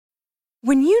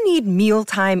When you need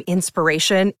mealtime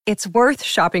inspiration, it's worth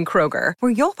shopping Kroger,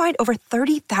 where you'll find over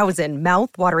 30,000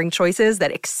 mouth-watering choices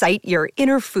that excite your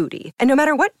inner foodie. And no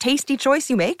matter what tasty choice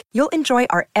you make, you'll enjoy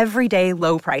our everyday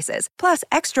low prices, plus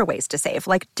extra ways to save,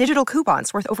 like digital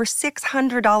coupons worth over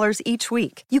 $600 each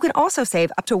week. You can also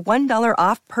save up to $1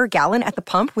 off per gallon at the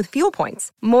pump with fuel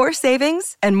points. More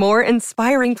savings and more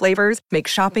inspiring flavors make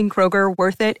shopping Kroger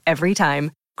worth it every time.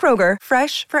 Kroger,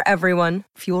 fresh for everyone.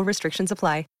 Fuel restrictions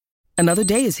apply. Another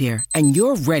day is here, and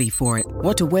you're ready for it.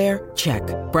 What to wear? Check.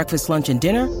 Breakfast, lunch, and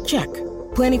dinner? Check.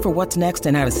 Planning for what's next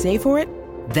and how to save for it?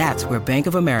 That's where Bank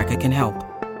of America can help.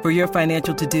 For your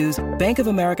financial to-dos, Bank of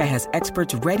America has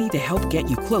experts ready to help get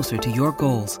you closer to your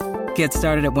goals. Get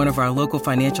started at one of our local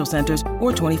financial centers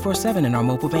or 24/7 in our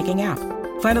mobile banking app.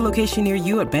 Find a location near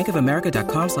you at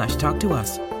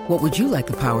bankofamerica.com/talktous. What would you like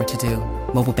the power to do?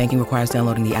 Mobile banking requires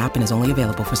downloading the app and is only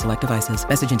available for select devices.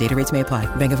 Message and data rates may apply.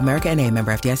 Bank of America N.A.,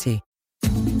 member FDIC.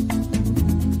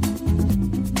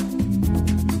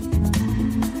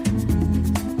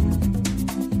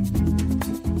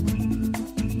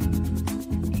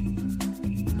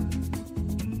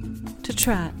 To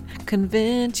try,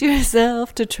 convince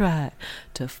yourself to try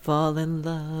to fall in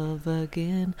love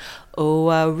again. Oh,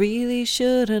 I really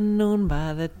should have known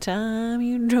by the time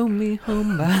you drove me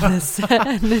home by the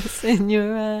sadness in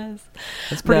your eyes.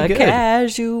 That's pretty good. The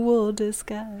casual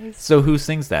disguise. So who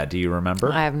sings that? Do you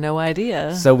remember? I have no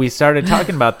idea. So we started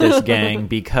talking about this, gang,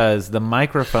 because the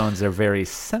microphones are very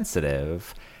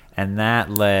sensitive. And that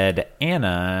led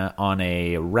Anna on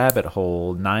a rabbit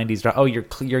hole 90s. Oh,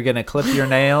 you're going to clip your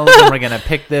nails and we're going to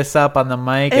pick this up on the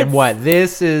mic. And what?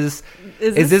 This is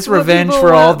this revenge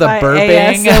for all the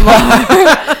burping?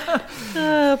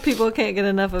 People can't get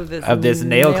enough of this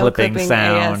nail clipping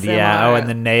sound. ASMR. Yeah. Oh, and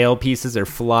the nail pieces are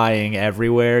flying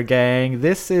everywhere, gang.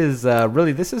 This is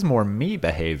more me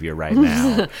behavior right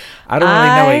now. I don't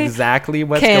really know exactly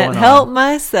what's going on. Can't help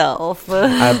myself.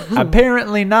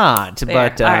 Apparently not. There.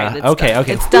 But right, okay.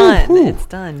 It's done. It's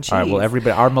done. Jeez. All right. Well,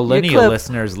 everybody, our millennial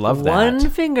listeners love that. One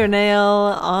fingernail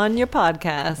on your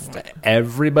podcast.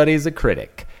 Everybody's a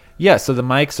critic. Yeah. So the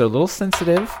mics are a little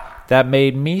sensitive. That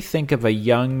made me think of a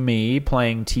young me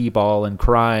playing t-ball and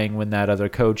crying when that other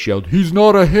coach yelled, "He's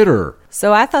not a hitter."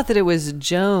 So I thought that it was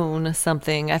Joan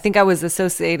something. I think I was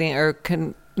associating or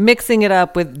mixing it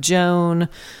up with Joan,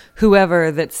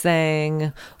 whoever that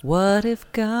sang, "What if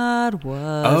God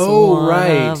was one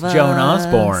right. of us?" Joan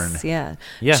Osborne. Yeah.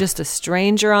 Yeah. Just a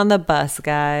stranger on the bus,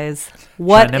 guys.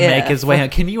 What Trying to make his way.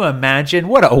 Can you imagine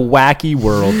what a wacky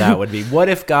world that would be? What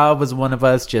if God was one of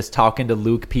us just talking to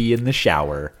Luke P. in the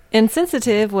shower?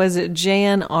 Insensitive was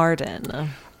Jan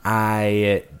Arden.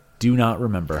 I do not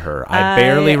remember her. I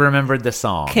barely remembered the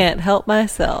song. Can't help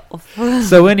myself.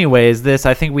 So anyways,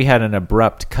 I think we had an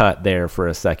abrupt cut there for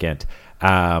a second.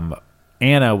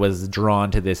 Anna was drawn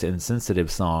to this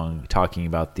insensitive song talking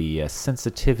about the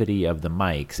sensitivity of the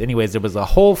mics. Anyways, there was a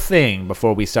whole thing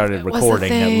before we started recording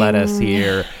that led us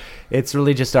here. It's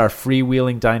really just our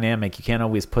freewheeling dynamic. You can't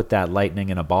always put that lightning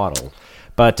in a bottle.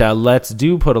 But let's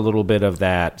put a little bit of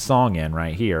that song in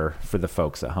right here for the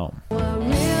folks at home.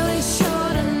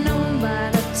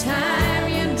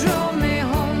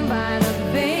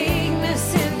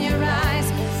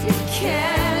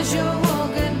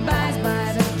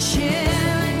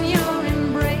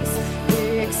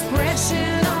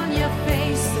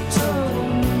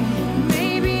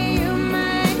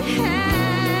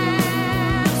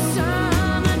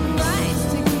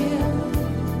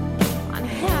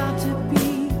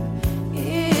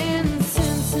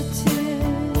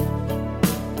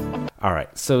 All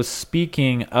right, so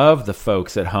speaking of the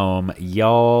folks at home,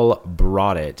 y'all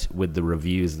brought it with the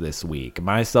reviews this week.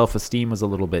 My self-esteem was a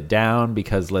little bit down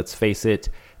because, let's face it,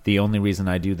 the only reason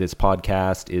I do this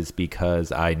podcast is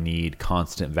because I need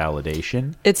constant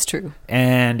validation. It's true.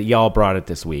 And y'all brought it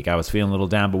this week. I was feeling a little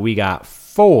down, but we got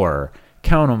 4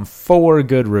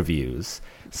 good reviews.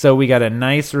 So we got a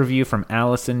nice review from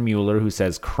Allison Mueller who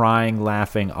says, "Crying,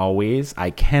 laughing always. I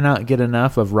cannot get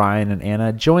enough of Ryan and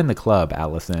Anna. Join the club,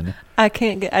 Allison." I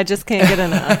just can't get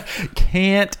enough.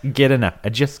 Can't get enough. I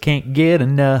just can't get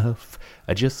enough.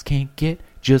 I just can't get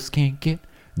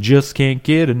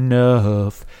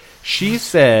enough. She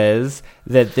says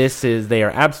that they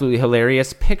are absolutely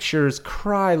hilarious. Pictures,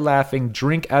 cry, laughing,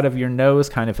 drink out of your nose,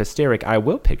 kind of hysteric. I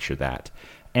will picture that.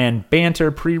 And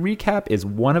banter pre-recap is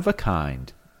one of a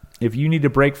kind. If you need a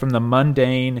break from the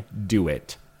mundane, do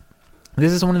it.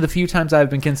 This is one of the few times I've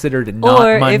been considered not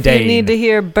mundane. Or if you need to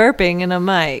hear burping in a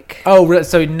mic. Oh,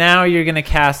 so now you're going to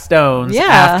cast stones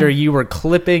after you were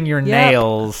clipping your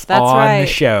nails That's on right. the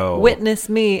show. Witness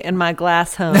me in my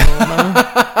glass home.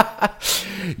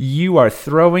 You are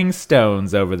throwing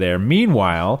stones over there.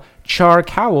 Meanwhile, Char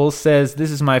Cowell says,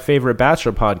 this is my favorite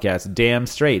Bachelor podcast. Damn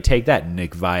straight. Take that,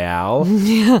 Nick Vial.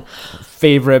 Yeah.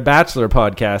 Favorite Bachelor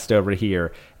podcast over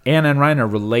here. Anna and Ryan are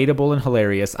relatable and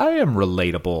hilarious. I am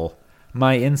relatable.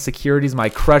 My insecurities, my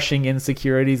crushing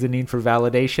insecurities and need for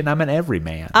validation. I'm an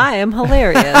everyman. I am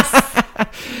hilarious.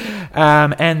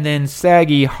 And then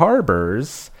Saggy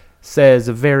Harbors says,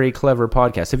 a very clever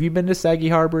podcast. Have you been to Saggy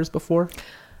Harbors before?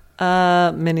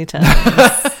 Many times.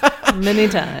 Many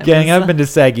times. Gang, I've been to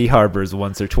Saggy Harbors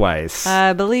once or twice.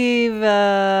 I believe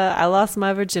I lost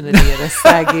my virginity at a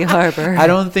Saggy Harbor. I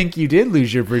don't think you did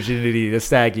lose your virginity to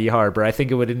Saggy Harbor. I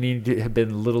think it would have needed to have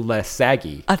been a little less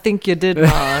saggy. I think you did,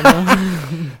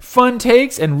 Mom. Fun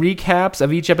takes and recaps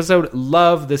of each episode.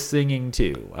 Love the singing,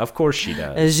 too. Of course she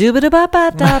does.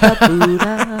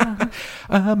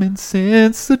 I'm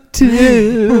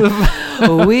insensitive.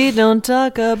 We don't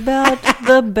talk about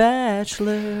The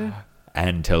Bachelor.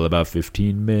 Until about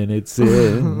 15 minutes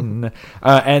in.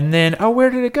 And then, where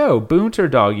did it go?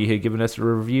 Boonter Doggy had given us a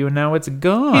review, and now it's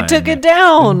gone. He took it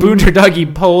down. Boonter Doggy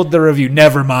pulled the review.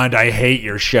 Never mind, I hate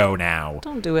your show now.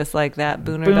 Don't do us like that,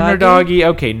 Booner Booner Doggy.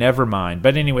 Okay, never mind.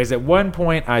 But anyways, at one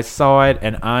point I saw it,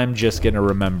 and I'm just going to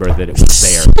remember that it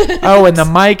was there. Oh, and the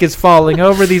mic is falling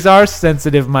over. These are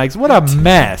sensitive mics. What a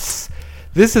mess.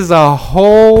 This is a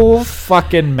whole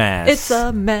fucking mess. It's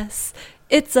a mess.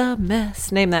 It's a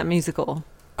mess. Name that musical.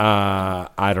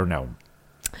 I don't know.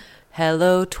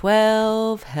 Hello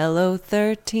 12, hello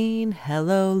 13,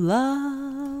 hello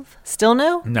love. Still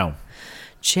no? No.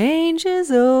 Change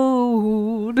is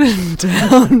old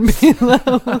down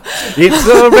below. It's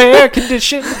a rare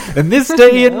condition in this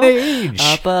day and age.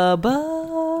 Up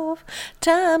above,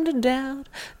 time to doubt,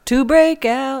 to break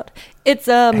out. It's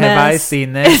a mess. Have I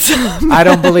seen this? I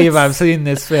don't believe I've seen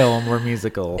this film or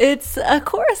musical. It's a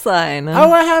chorus line.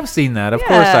 Oh, I have seen that. Of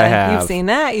course I have. You've seen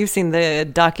that. You've seen the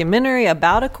documentary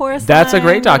about a chorus That's line a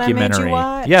great that I made documentary. you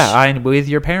watch. Yeah, with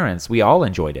your parents. We all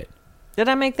enjoyed it. Did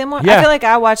I make them watch? Yeah. I feel like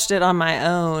I watched it on my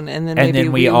own, and then maybe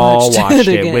we all watched it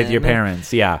again. with your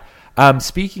parents. Yeah.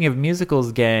 Speaking of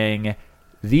musicals, gang,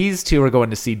 these two are going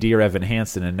to see Dear Evan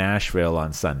Hansen in Nashville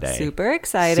on Sunday. Super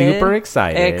excited. Super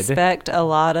excited. Expect a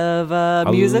lot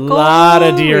of musical. A lot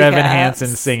of Dear Evan recaps. Hansen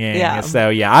singing. Yeah. So,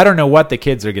 yeah, I don't know what the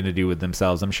kids are going to do with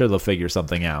themselves. I'm sure they'll figure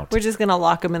something out. We're just going to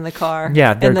lock them in the car.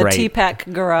 Yeah, they're in the great.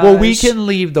 T-Pack garage. Well, we can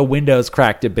leave the windows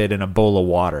cracked a bit in a bowl of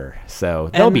water,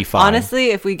 so they'll be fine. Honestly,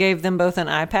 if we gave them both an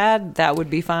iPad, that would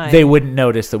be fine. They wouldn't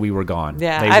notice that we were gone.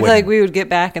 Yeah, They I feel like wouldn't. we would get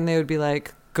back and they would be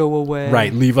like, go away.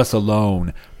 Right, leave us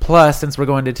alone. Plus, since we're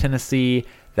going to Tennessee,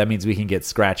 that means we can get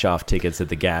scratch-off tickets at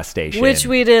the gas station. Which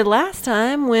we did last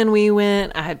time when we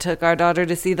went. I took our daughter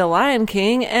to see The Lion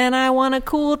King, and I won a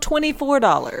cool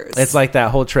 $24. It's like that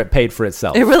whole trip paid for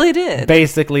itself. It really did.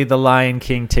 Basically, the Lion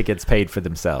King tickets paid for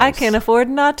themselves. I can't afford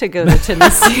not to go to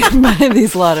Tennessee and buy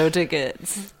these lotto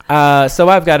tickets. So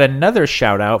I've got another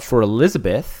shout-out for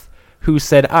Elizabeth, who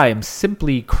said, I am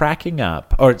simply cracking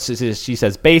up. Or she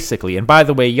says, basically, and by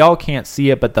the way, y'all can't see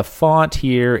it, but the font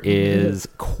here is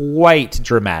quite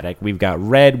dramatic. We've got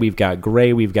red, we've got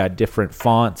gray, we've got different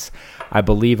fonts. I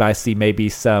believe I see maybe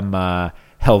some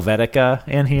Helvetica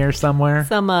in here somewhere.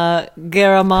 Some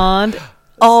Garamond.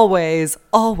 Always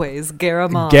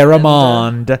Garamond.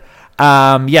 Garamond.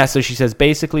 Yeah, so she says,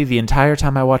 basically, the entire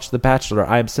time I watch The Bachelor,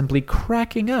 I am simply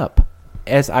cracking up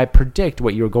as I predict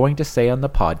what you're going to say on the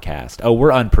podcast. Oh,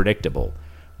 we're unpredictable.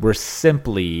 We're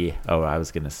simply... Oh, I was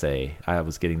getting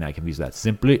that confused. That's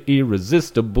simply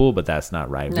irresistible, but that's not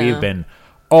right. No. We've been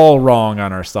all wrong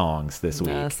on our songs this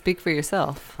week. Speak for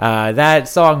yourself. That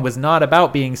song was not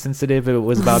about being sensitive. It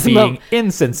was about being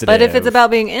insensitive. But if it's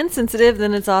about being insensitive,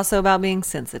 then it's also about being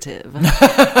sensitive.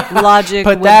 Logic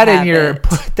put would that have in your it.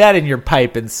 put that in your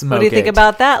pipe and smoke it. What do you think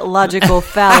about that logical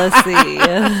fallacy?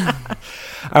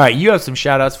 All right, you have some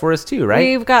shout-outs for us too,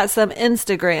 right? We've got some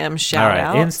Instagram shout-outs.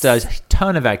 All right, Insta,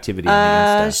 ton of activity in the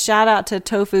Insta. Shout out to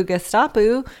Tofu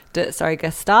Gestapo.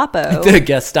 Gestapo.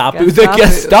 The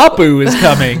Gestapo is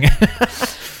coming.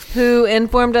 Who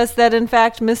informed us that, in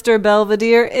fact, Mr.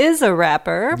 Belvedere is a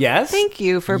rapper. Yes. Thank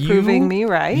you for proving me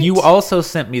right. You also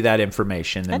sent me that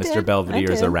information that I Mr. did,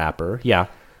 Belvedere I is a did. rapper. Yeah.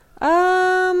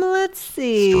 Let's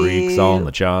see. Streaks on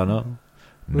the china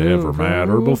never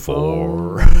mattered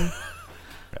before.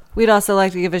 We'd also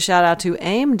like to give a shout out to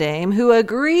Aim Dame, who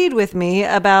agreed with me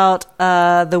about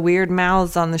the weird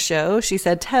mouths on the show. She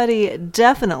said Teddy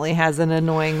definitely has an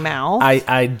annoying mouth.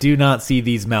 I do not see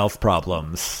these mouth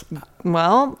problems.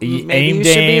 Well, maybe aimed you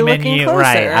should be aim and looking you closer.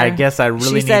 right. I guess I really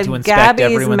She need said to inspect Gabby's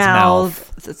everyone's mouth.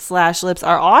 / lips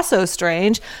are also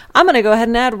strange. I'm going to go ahead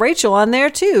and add Rachel on there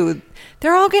too.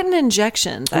 They're all getting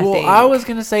injections, I think. I was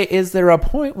going to say, is there a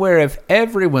point where if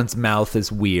everyone's mouth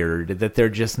is weird, that they're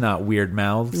just not weird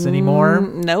mouths anymore?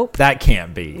 Nope. That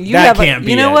can't be. You That can't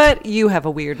be. You know it. what? You have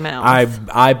a weird mouth.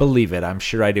 I believe it. I'm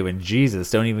sure I do. And Jesus,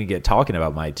 don't even get talking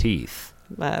about my teeth.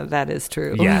 That is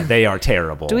true. Yeah, they are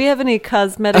terrible. Do we have any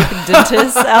cosmetic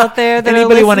dentists out there that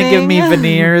Anybody want to give me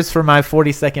veneers for my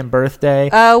 42nd birthday?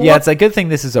 Yeah, it's a good thing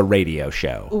this is a radio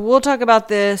show. We'll talk about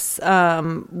this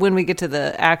when we get to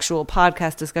the actual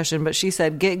podcast discussion, but she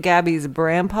said get Gabby's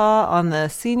grandpa on the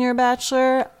Senior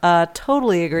Bachelor.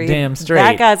 Totally agree. Damn straight.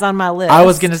 That guy's on my list. I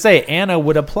was going to say, Anna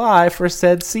would apply for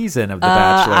said season of The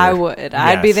Bachelor. I would.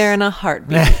 I'd be Yes. there in a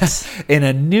heartbeat. In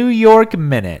a New York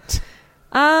minute.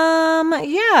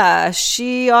 Yeah,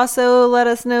 she also let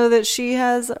us know that she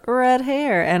has red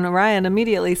hair, and Ryan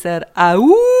immediately said,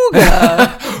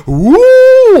 "Auga."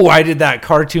 Woo! I did that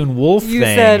cartoon wolf You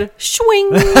thing. said, "Swing."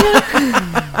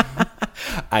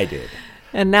 I did.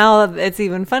 And now it's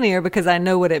even funnier because I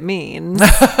know what it means.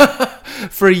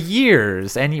 For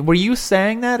years. And were you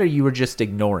saying that or you were just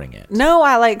ignoring it? No,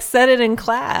 I said it in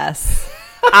class.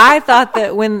 I thought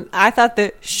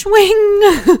that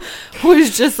swing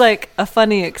was just like a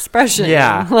funny expression.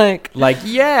 Yeah. Like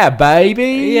yeah,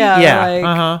 baby. Yeah, Yeah. like-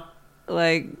 Uh-huh.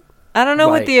 like I don't know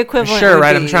what the equivalent Sure, would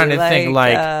right. be. I'm trying to think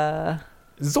like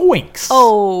zoinks.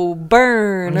 Oh,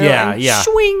 burn. Or Yeah, like, yeah.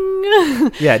 Swing.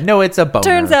 Yeah, no, it's a boner.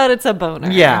 Turns out it's a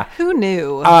boner. Yeah. Who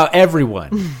knew?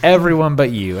 Everyone but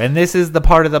you. And this is the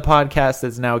part of the podcast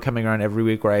that's now coming around every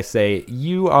week where I say,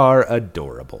 you are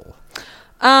adorable.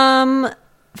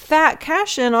 Fat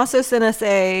Cashin also sent us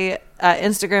a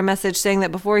Instagram message saying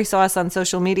that before he saw us on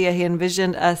social media, he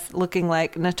envisioned us looking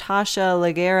like Natasha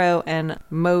Leggero and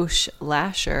Moshe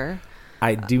Lasher.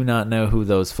 I do not know who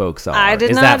those folks are. I did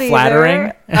Is not that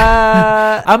flattering?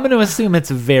 either. I'm going to assume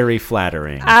it's very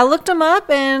flattering. I looked them up,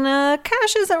 and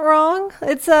Cash isn't wrong.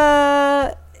 It's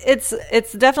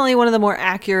definitely one of the more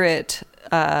accurate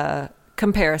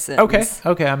comparisons.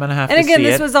 Okay, I'm going to have And to see it. again,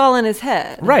 this was all in his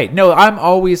head. Right. No, I'm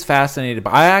always fascinated.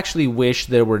 I actually wish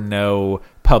there were no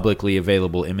publicly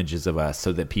available images of us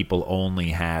so that people only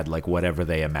had like whatever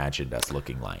they imagined us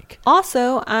looking like.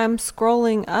 Also, I'm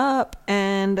scrolling up,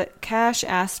 and Cash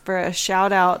asked for a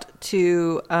shout out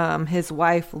to his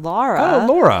wife, Laura. Oh,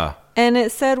 Laura. And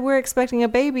it said, we're expecting a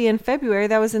baby in February.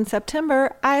 That was in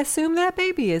September. I assume that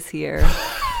baby is here.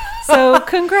 So,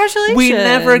 congratulations. We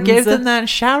never gave them that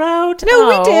shout out?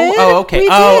 No, we did. Oh, okay.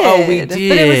 We we did. did.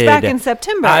 But it was back in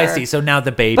September. I see. So now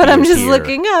the baby But I'm is just here.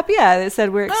 looking up. Yeah, it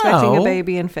said we're expecting a Oh.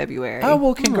 baby in February. Oh,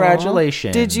 well,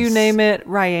 congratulations. Aw. Did you name it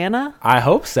Rihanna? I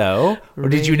hope so. Or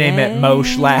did you name it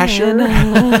Moshe Lasher?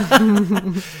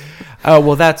 Oh,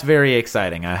 well, that's very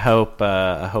exciting. I hope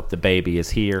the baby is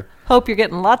here. Hope you're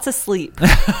getting lots of sleep.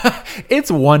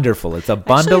 It's wonderful. It's a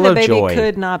bundle Actually, the of baby joy.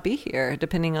 could not be here,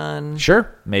 depending on...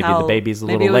 Sure. Maybe how- the baby's a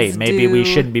maybe little it was late. Maybe we due-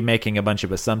 shouldn't be making a bunch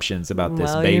of assumptions about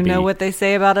this Well, baby. you know what they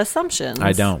say about assumptions.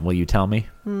 I don't. Will you tell me?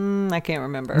 I can't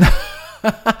remember.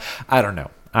 I don't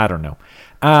know.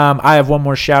 I have one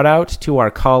more shout out to our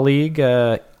colleague,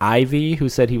 Ivy, who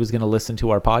said he was going to listen to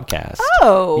our podcast.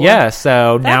 Oh. Yeah,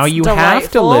 so now that's you have to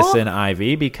delightful. listen,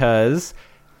 Ivy, because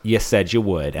you said you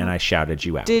would, and I shouted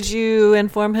you out. Did you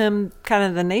inform him kind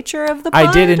of the nature of the pod?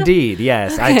 I did indeed,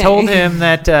 yes. I Okay. told him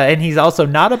that, and he's also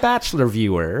not a Bachelor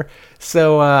viewer,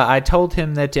 so I told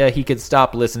him that he could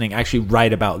stop listening actually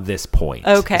right about this point.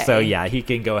 Okay. So, yeah, he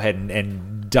can go ahead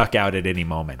and duck out at any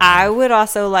moment. I would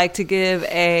also like to give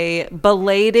a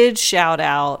belated shout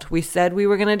out. We said we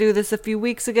were going to do this a few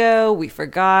weeks ago. We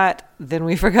forgot. Then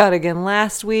we forgot again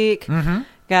last week. Mm-hmm.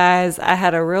 Guys, I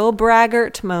had a real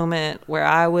braggart moment where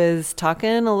I was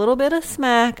talking a little bit of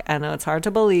smack. I know it's hard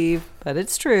to believe, but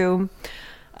it's true.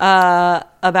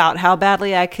 About how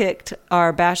badly I kicked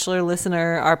our Bachelor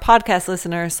listener, our podcast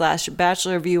listener /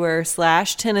 Bachelor viewer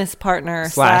 / tennis partner /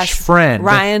 friend.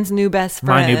 Ryan's new best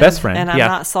friend. My new best friend, And I'm yeah.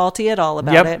 not salty at all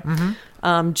about Yep, it.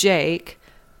 mhm. Jake,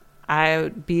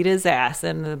 I beat his ass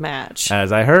in the match.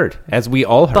 As I heard, as we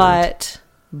all heard.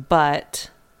 But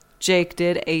Jake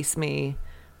did ace me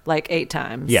like 8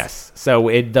 times. Yes. So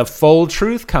the full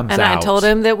truth comes And out. I told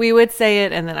him that we would say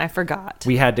it, and then I forgot.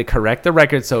 We had to correct the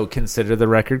record, so consider the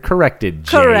record corrected,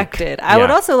 Jake. Corrected. I would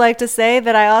Yeah. also like to say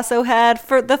that I also had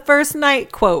for the first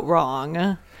night quote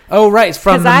wrong. Oh, right.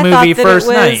 From the I movie thought that First it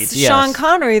was Night. Yes. Sean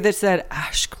Connery that said,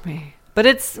 ask me. But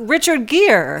it's Richard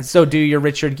Gere. So do your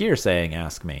Richard Gere saying,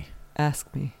 ask me. Ask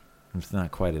me. It's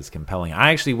not quite as compelling.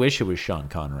 I actually wish it was Sean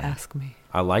Connery. Ask me.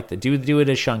 I like that. Do it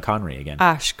as Sean Connery again.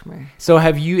 Ask me. So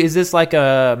is this like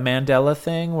a Mandela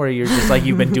thing where you're just like,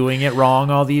 you've been doing it wrong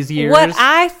all these years? What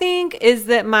I think is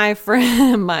that my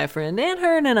friend Ann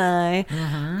Hearn and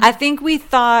I think we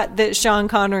thought that Sean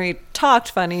Connery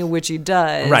talked funny, which he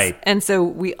does. Right. And so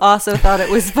we also thought it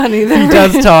was funny that he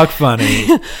does talk funny.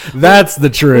 That's the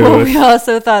truth. Well, we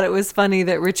also thought it was funny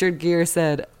that Richard Gere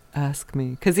said, ask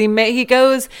me. Because he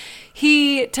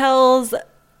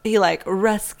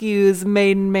rescues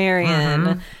Maiden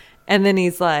Marian, and then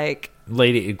he's like,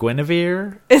 Lady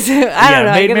Guinevere? Is it? I don't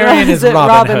know. Maid Marian is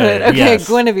Robin Hood. Okay, yes.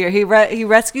 Guinevere. He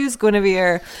rescues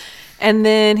Guinevere, and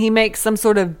then he makes some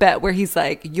sort of bet where he's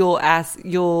like,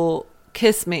 "You'll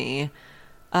kiss me.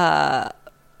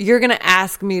 You're gonna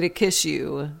ask me to kiss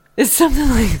you." It's something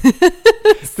like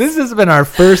this. This has been our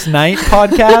first night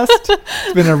podcast.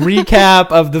 It's been a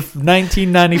recap of the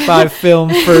 1995 film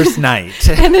First Night.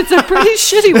 And it's a pretty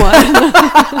shitty one.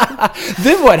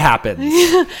 Then what happens?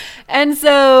 And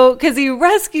so, because he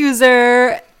rescues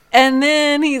her, and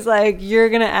then he's like, you're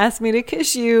going to ask me to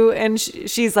kiss you. And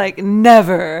she's like,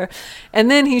 never.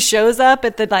 And then he shows up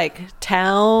at the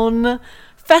town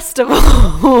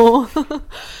festival.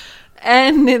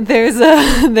 And there's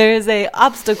a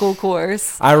obstacle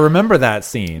course. I remember that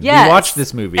scene. Yes. We watched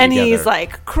this movie and together. He's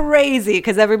like crazy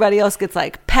because everybody else gets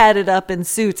padded up in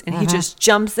suits, and he just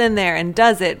jumps in there and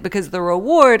does it because the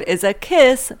reward is a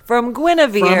kiss from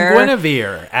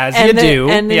Guinevere. As you do.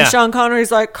 And then Sean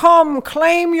Connery's like, come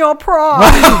claim your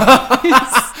prize.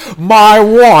 My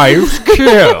wife's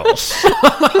kiss.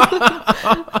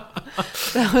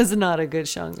 That was not a good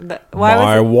Sean.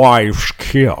 My wife's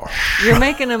kiss. You're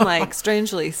making him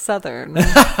strangely Southern.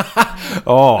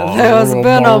 Oh, there's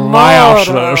been a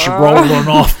molasses rolling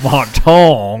off my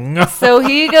tongue. So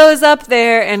he goes up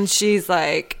there and she's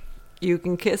like, you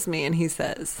can kiss me. And he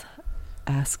says,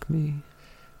 ask me.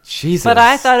 Jesus. But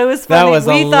I thought it was funny. We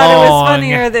thought it was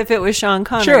funnier if it was Sean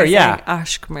Connery. Sure, yeah. Saying,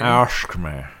 ask me. Ask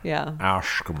me. Yeah.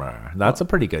 Ask me. That's a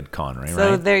pretty good Connery, right?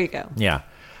 So there you go. Yeah.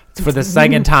 For the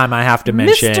second time, I have to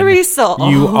mention, Mystery solved.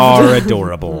 You are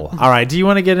adorable. All right, do you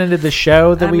want to get into the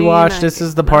show that we watched? This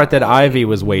is the part that Ivy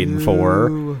was waiting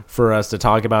for us to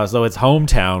talk about. So it's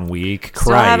hometown week.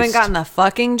 Still Christ. haven't gotten the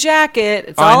fucking jacket.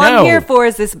 It's all I'm here for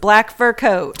is this black fur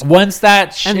coat. Once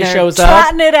that shows up,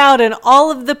 trotting it out in all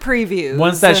of the previews.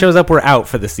 Once that shows up, we're out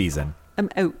for the season. I'm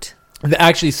out.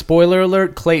 Actually, spoiler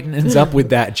alert, Clayton ends up with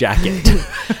that jacket.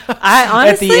 I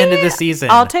honestly, at the end of the season.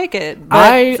 I'll take it.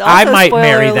 I might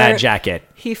marry that jacket.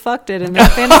 He fucked it in their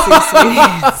fantasy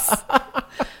suites.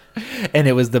 And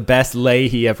it was the best lay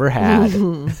he ever had.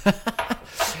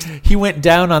 He went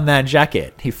down on that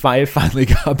jacket. He finally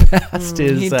got past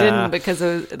his... He didn't because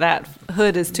that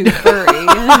hood is too furry.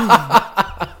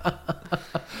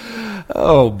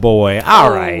 Oh boy!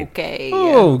 All right. Okay.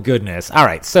 Oh goodness! All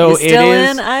right. So you still it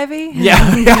is. In, Ivy?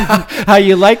 Yeah. How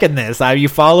you liking this? Are you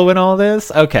following all this?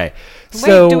 Okay.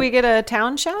 So, wait, do we get a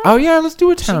town shout? Oh yeah, let's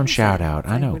do a town shout out.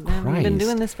 I know. We've Christ. been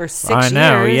doing this for 6 years. I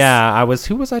know. Yeah.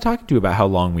 Who was I talking to about how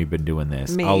long we've been doing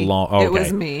this? Me. Okay. It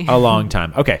was me. A long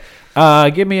time. Okay.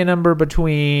 Give me a number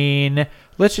between.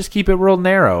 Let's just keep it real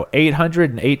narrow.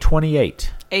 800 and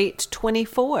 828.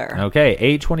 824. Okay,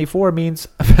 824 means,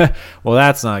 well,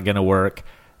 that's not going to work.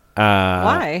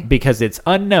 Why? Because it's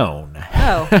unknown.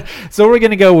 Oh. So we're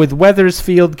going to go with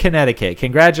Wethersfield, Connecticut.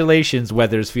 Congratulations,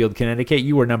 Wethersfield, Connecticut.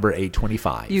 You were number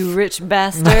 825. You rich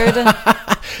bastard.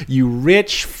 You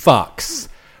rich fucks.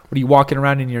 What are you walking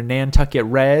around in your Nantucket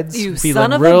Reds? You feeling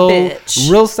son of real, a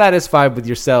bitch. Real satisfied with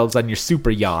yourselves on your super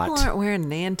yacht. People aren't wearing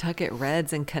Nantucket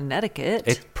Reds in Connecticut.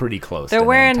 It's pretty close. They're to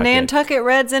wearing Nantucket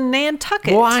Reds in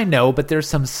Nantucket. Well, I know, but there's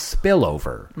some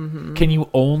spillover. Mm-hmm. Can you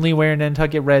only wear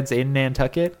Nantucket Reds in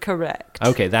Nantucket? Correct.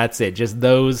 Okay, that's it. Just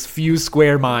those few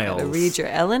square miles. Read your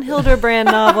Ellen Hilderbrand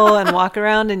novel and walk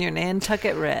around in your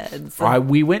Nantucket Reds.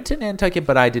 We went to Nantucket,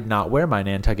 but I did not wear my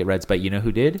Nantucket Reds. But you know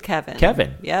who did? Kevin.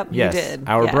 Yep, yes, you did.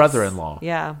 Our brother-in-law.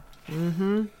 Yeah.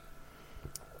 Mm-hmm.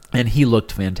 And he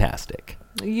looked fantastic.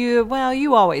 You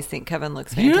always think Kevin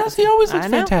looks fantastic. Yes, he always looks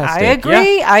fantastic. I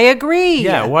agree. Yeah. I agree.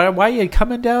 Yeah, why are you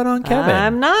coming down on Kevin?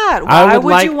 I'm not. Why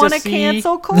would you want to see...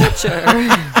 cancel culture?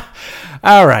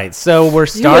 All right, so we're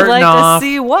starting you would like off. To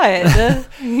see what?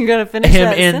 You're gonna finish him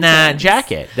that in sentence. that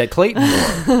jacket that Clayton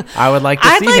wore. I would like to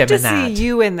see him in that. I'd like to see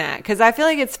you in that because I feel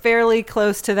like it's fairly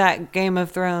close to that Game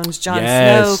of Thrones Jon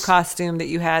Snow costume that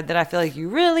you had. That I feel like you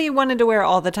really wanted to wear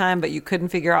all the time, but you couldn't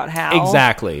figure out how.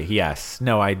 Exactly. Yes.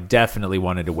 No, I definitely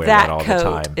wanted to wear that all the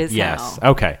time. Is yes.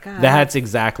 how. Okay. God. That's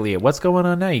exactly it. What's going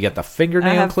on now? You got the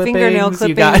fingernail clippings. Fingernail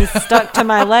clippings stuck to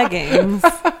my leggings.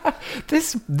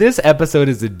 This episode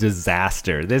is a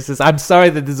disaster. I'm sorry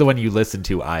that this is the one you listen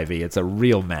to, Ivy. It's a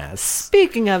real mess.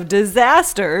 Speaking of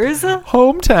disasters,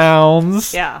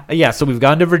 Hometowns. Yeah. So we've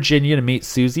gone to Virginia to meet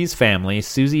Susie's family.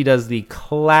 Susie does the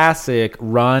classic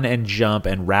run and jump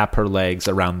and wrap her legs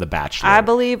around the bachelor. I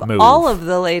believe move. all of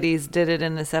the ladies did it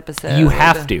in this episode. You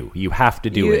have to. You have to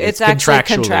do it. It's actually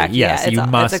contractually. Yes, you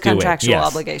must it's a contractual do it. Yes.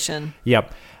 obligation.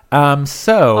 Yep.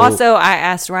 So also, I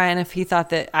asked Ryan if he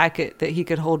thought that he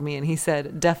could hold me, and he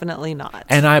said definitely not.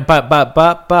 And but I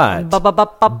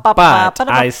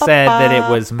said that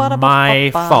it was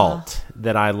my fault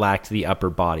that I lacked the upper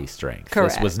body strength.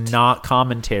 Correct. This was not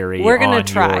commentary. We're gonna on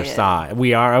try your it. side.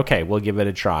 We are okay. We'll give it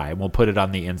a try, and we'll put it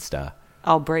on the Insta.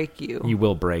 I'll break you. You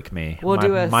will break me. We'll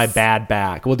do my bad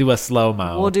back. We'll do a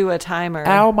slow-mo. We'll do a timer.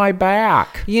 Ow, my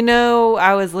back. You know,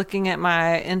 I was looking at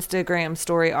my Instagram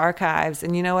story archives,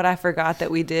 and you know what I forgot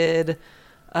that we did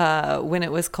when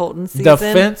it was Colton season? The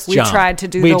fence jump. We tried to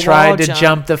do we the tried wall to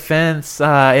jump the fence in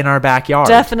our backyard.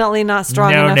 Definitely not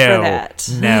strong enough for that.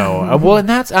 No. Well, and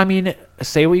that's, I mean,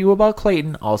 say what you will about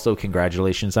Clayton. Also,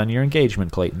 congratulations on your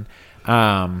engagement, Clayton.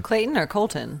 Clayton or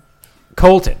Colton?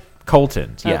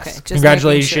 Colton, yes. Okay, just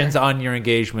congratulations making sure. on your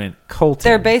engagement, Colton.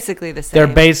 They're basically the same.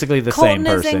 They're basically the Colton same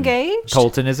person. is engaged?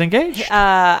 Colton is engaged.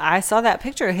 I saw that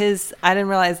picture. I didn't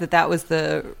realize that was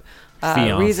the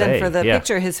reason for the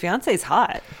picture. His fiance's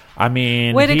hot. I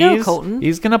mean, way to go, Colton.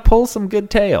 He's going to pull some good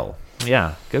tail.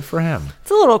 Yeah, good for him.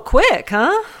 It's a little quick,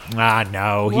 huh?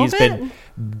 No, he's been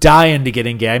dying to get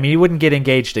engaged. I mean, he wouldn't get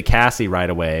engaged to Cassie right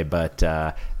away, but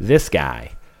this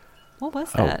guy. What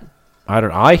was that? I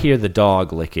don't know. I hear the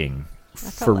dog licking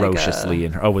ferociously.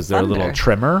 Was there thunder. a little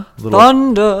tremor?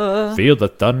 Thunder. Feel the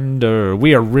thunder.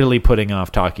 We are really putting off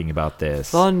talking about this.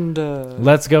 Thunder.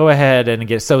 Let's go ahead and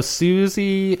get... So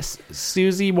Susie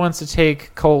wants to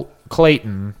take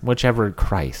Clayton, whichever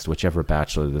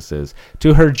bachelor this is,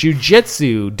 to her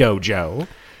jiu-jitsu dojo.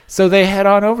 So they head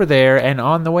on over there, and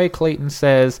on the way, Clayton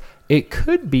says, "It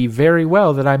could be very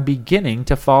well that I'm beginning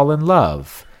to fall in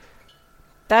love."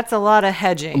 That's a lot of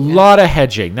hedging.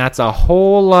 That's a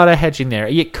whole lot of hedging there.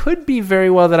 It could be very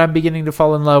well that I'm beginning to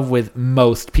fall in love with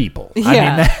most people.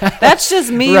 Yeah, I mean, that's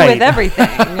just me right. with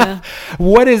everything.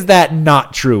 What is that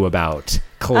not true about,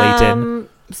 Clayton?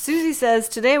 Susie says,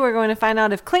 today we're going to find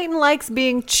out if Clayton likes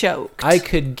being choked. I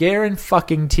could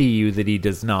guarantee you that he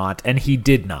does not, and he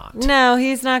did not. No,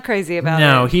 he's not crazy about it.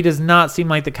 No, he does not seem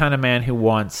like the kind of man who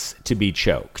wants to be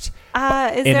choked.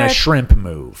 In a shrimp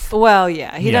move. Well,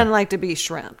 yeah, he doesn't like to be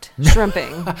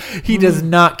shrimping. He does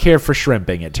not care for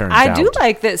shrimping, it turns out. I do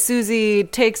like that Susie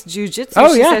takes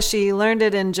jujitsu. She says she learned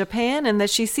it in Japan and that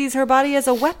she sees her body as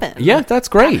a weapon. Yeah, that's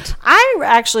great. I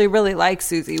actually really like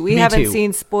Susie. We haven't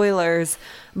seen spoilers,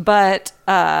 but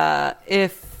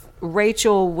if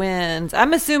Rachel wins,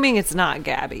 I'm assuming it's not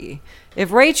Gabby.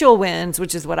 If Rachel wins,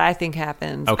 which is what I think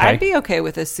happens, I'd be okay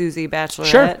with a Susie Bachelorette.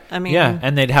 Sure. I mean, yeah,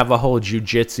 and they'd have a whole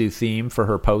jiu-jitsu theme for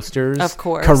her posters. Of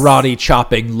course. Karate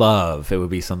chopping love. It would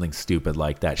be something stupid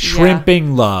like that.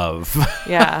 Shrimping love.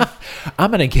 Yeah.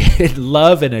 I'm going to get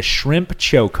love in a shrimp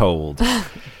chokehold.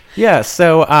 Yeah,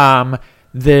 so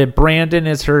the Brandon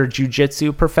is her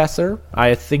jiu-jitsu professor.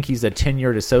 I think he's a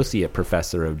tenured associate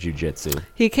professor of jiu-jitsu.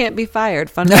 He can't be fired.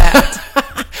 Fun fact.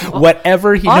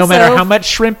 Whatever no matter how much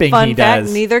shrimping he does.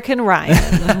 Fact, neither can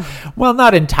Ryan. Well,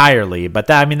 not entirely, but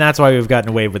that's why we've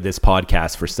gotten away with this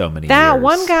podcast for so many years. That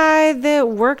one guy that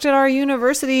worked at our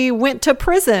university went to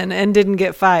prison and didn't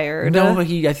get fired. No,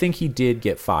 I think he did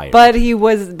get fired. But he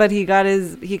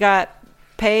got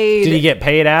paid. Did he get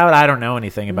paid out? I don't know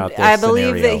anything about this. I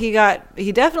believe scenario. that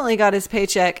he definitely got his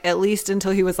paycheck at least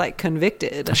until he was like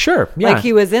convicted. Sure, yeah. Like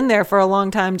he was in there for a long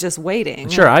time just waiting.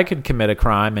 Sure, I could commit a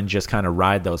crime and just kind of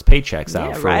ride those paychecks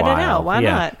out for a while. Ride it out. Why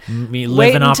not? Me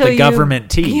living off the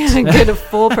government teat. Yeah, get a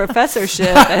full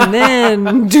professorship and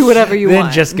then do whatever you want.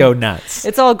 Then just go nuts.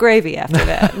 It's all gravy after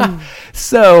that.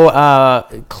 So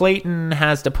Clayton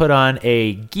has to put on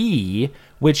a gi,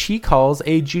 which he calls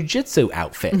a jiu-jitsu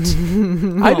outfit.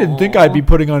 I didn't think I'd be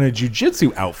putting on a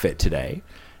jiu-jitsu outfit today.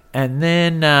 And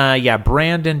then,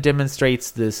 Brandon demonstrates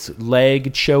this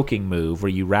leg choking move where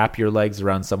you wrap your legs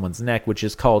around someone's neck, which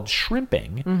is called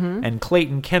shrimping. Mm-hmm. And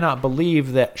Clayton cannot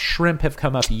believe that shrimp have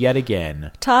come up yet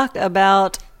again. Talk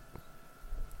about,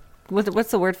 what's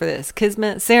the word for this?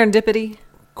 Kismet? Serendipity?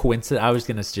 I was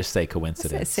going to just say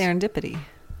coincidence. Serendipity.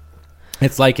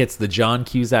 It's like it's the John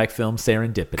Cusack film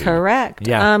Serendipity. Correct.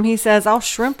 Yeah. He says, I'll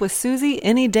shrimp with Susie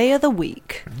any day of the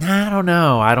week. I don't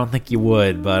know. I don't think you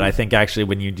would, but I think actually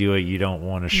when you do it, you don't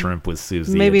want to shrimp with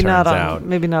Susie. Maybe not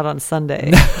on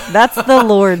Sunday. That's the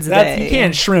Lord's Day. You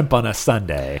can't shrimp on a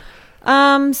Sunday.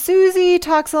 Susie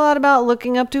talks a lot about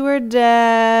looking up to her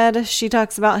dad. She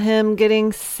talks about him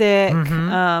getting sick.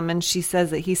 And she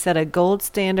says that he set a gold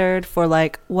standard for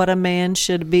like what a man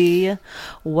should be.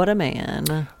 What a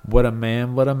man. What a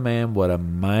man, what a man, what a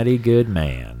mighty good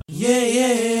man. Yeah,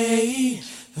 yeah,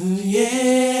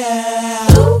 yeah.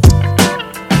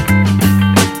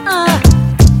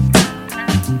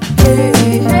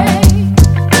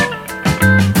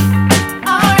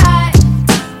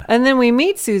 And then we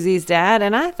meet Susie's dad,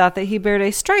 and I thought that he bared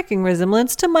a striking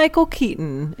resemblance to Michael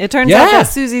Keaton. It turns out that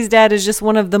Susie's dad is just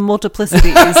one of the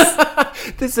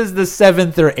multiplicities. This is the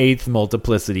 7th or 8th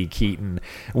multiplicity Keaton.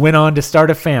 Went on to start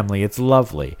a family. It's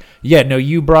lovely. Yeah, no,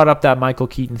 you brought up that Michael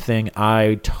Keaton thing.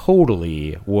 I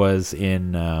totally was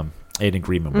in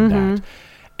agreement with that.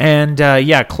 And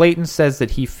Clayton says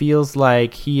that he feels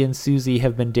like he and Susie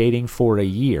have been dating for a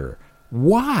year.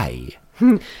 Why?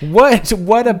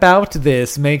 What about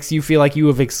this makes you feel like you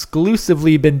have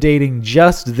exclusively been dating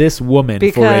just this woman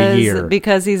for a year?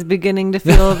 Because he's beginning to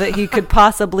feel that he could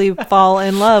possibly fall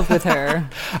in love with her.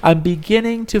 I'm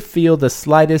beginning to feel the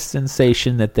slightest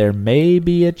sensation that there may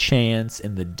be a chance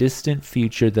in the distant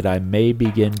future that I may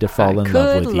begin to fall in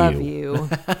love with you.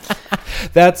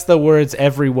 That's the words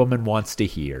every woman wants to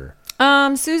hear.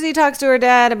 Susie talks to her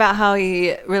dad about how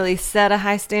he really set a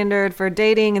high standard for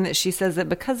dating, and that she says that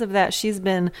because of that, she's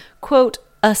been, quote,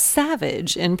 a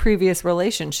savage in previous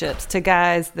relationships to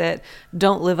guys that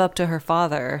don't live up to her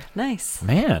father. Nice.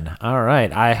 Man, all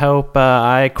right. I hope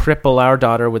I cripple our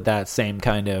daughter with that same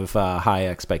kind of high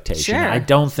expectation. Sure. I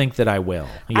don't think that I will.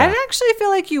 Yeah. I actually feel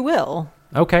like you will.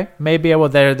 Okay, maybe I will.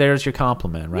 There's your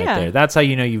compliment right there. That's how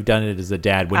you know you've done it as a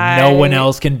dad when no one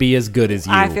else can be as good as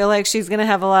you. I feel like she's going to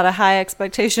have a lot of high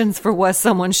expectations for what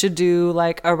someone should do,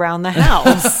 like around the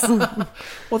house.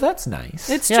 Well, that's nice.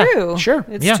 It's true. Sure,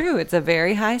 it's true. It's a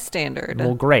very high standard.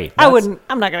 Well, great. I'm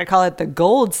not going to call it the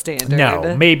gold standard.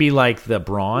 No, maybe like the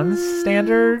bronze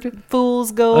standard,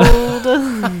 fool's gold.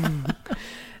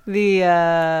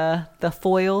 The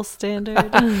foil standard.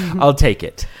 I'll take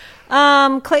it.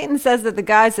 Clayton says that the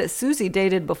guys that Susie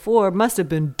dated before must have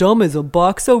been dumb as a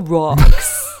box of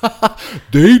rocks.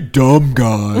 They dumb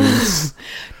guys.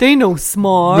 They no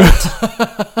smart.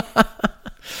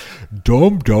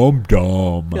 Dumb.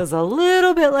 Feels a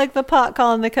little bit like the pot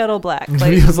calling the kettle black.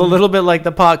 Feels a little bit like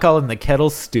the pot calling the kettle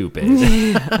stupid.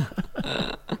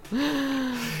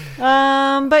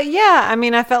 But yeah, I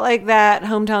mean, I felt like that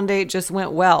hometown date just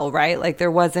went well, right? Like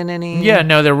there wasn't any... Yeah,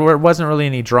 no, there wasn't really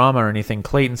any drama or anything.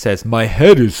 Clayton says, my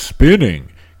head is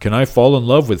spinning. Can I fall in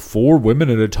love with 4 women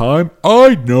at a time?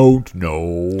 I don't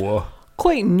know.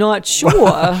 Clayton not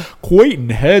sure. Clayton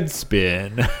head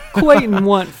spin. Clayton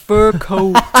want fur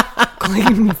coat.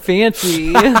 Clayton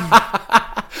fancy.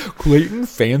 Clayton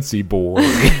fancy boy.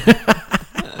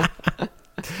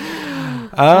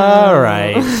 All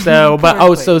right. So,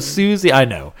 so Susie, I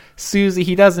know. Susie,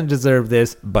 he doesn't deserve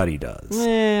this, but he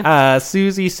does.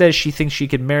 Susie says she thinks she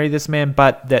could marry this man,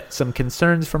 but that some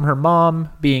concerns from her mom,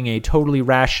 being a totally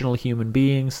rational human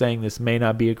being, saying this may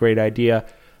not be a great idea,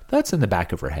 that's in the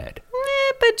back of her head.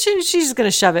 But she's just going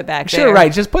to shove it back there. Sure,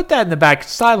 right. Just put that in the back.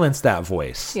 Silence that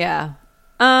voice. Yeah.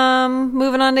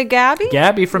 Moving on to Gabby.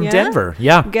 Gabby from Denver.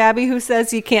 Yeah. Gabby, who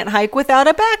says you can't hike without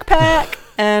a backpack.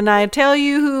 And I tell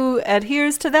you who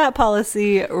adheres to that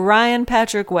policy, Ryan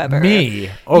Patrick Weber. Me?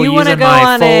 Oh, you using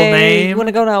my full name? You want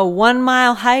to go on a 1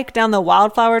 mile hike down the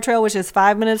Wildflower Trail, which is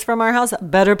 5 minutes from our house?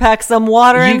 Better pack some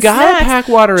water and snacks. You gotta pack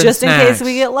water and snacks. Just in case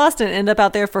we get lost and end up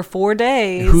out there for 4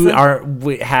 days.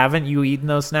 Haven't you eaten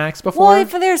those snacks before? Well,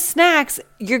 if there's snacks,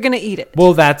 you're going to eat it.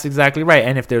 Well, that's exactly right.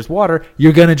 And if there's water,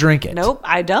 you're going to drink it. Nope,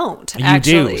 I don't. You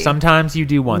do. Sometimes you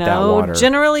do want that water. No,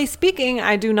 generally speaking,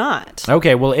 I do not.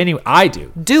 Okay, well, anyway, I do.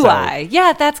 Do I?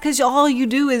 Yeah, that's because all you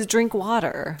do is drink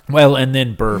water. Well, and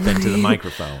then burp into the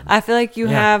microphone. I feel like you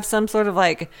have some sort of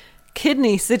like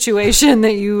kidney situation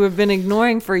that you have been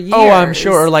ignoring for years. Oh, I'm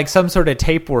sure. Or like some sort of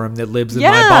tapeworm that lives in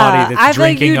my body that's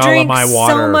drinking all of my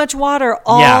water. So much water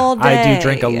all day. I do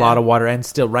drink a lot of water, and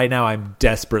still right now I'm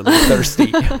desperately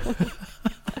thirsty.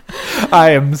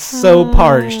 I am so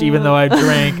parched, even though I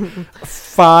drank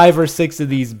 5 or 6 of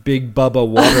these big Bubba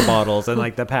water bottles in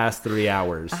like the past 3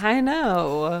 hours. I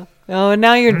know. Oh, and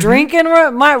now you're drinking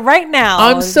right now.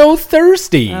 I'm so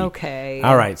thirsty. Okay.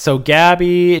 All right. So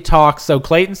Gabby talks. So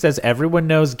Clayton says everyone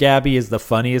knows Gabby is the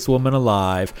funniest woman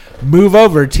alive. Move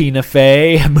over, Tina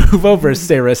Fey. Move over,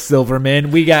 Sarah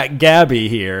Silverman. We got Gabby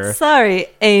here. Sorry,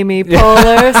 Amy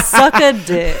Poehler. Suck a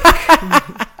dick.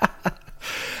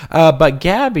 But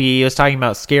Gabby was talking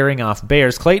about scaring off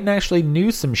bears. Clayton actually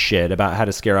knew some shit about how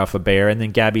to scare off a bear, and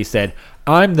then Gabby said,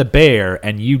 I'm the bear,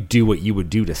 and you do what you would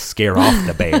do to scare off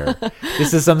the bear.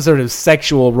 This is some sort of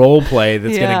sexual role play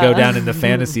that's going to go down in the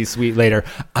fantasy suite later.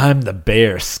 I'm the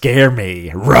bear, scare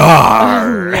me.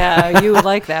 Roar! Yeah, you would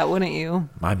like that, wouldn't you?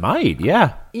 I might,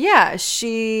 yeah. Yeah,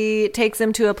 she takes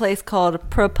him to a place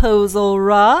called Proposal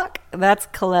Rock. That's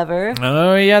clever.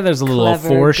 Oh, yeah, there's a little Clever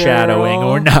foreshadowing. girl.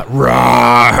 Or not.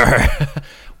 Roar!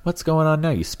 What's going on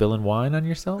now? You spilling wine on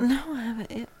yourself? No, I have an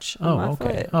itch on my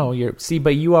foot. Oh,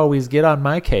 but you always get on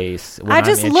my case. When I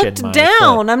just I'm looked itching my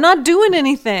down. foot. I'm not doing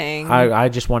anything. I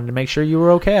just wanted to make sure you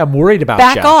were okay. I'm worried about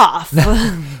Back you. off.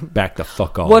 Back the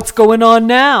fuck off. What's going on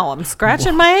now? I'm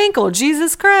scratching my ankle.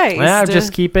 Jesus Christ. Yeah, I'm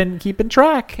just keeping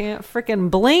track. Can't freaking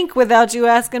blink without you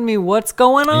asking me what's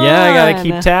going on. Yeah, I gotta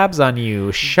keep tabs on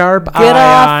you. Sharp Get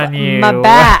eye off on you. my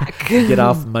back. Get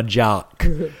off my jock.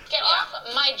 Get off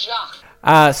my jock.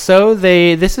 So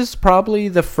this is probably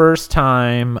the first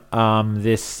time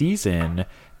this season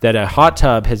that a hot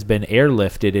tub has been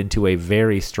airlifted into a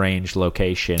very strange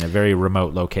location, a very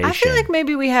remote location. I feel like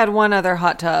maybe we had one other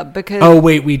hot tub because... Oh,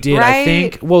 wait, we did. Right? I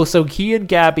think... Well, so he and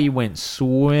Gabby went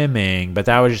swimming, but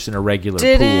that was just in a regular pool.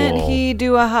 Didn't he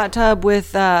do a hot tub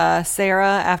with Sarah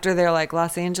after their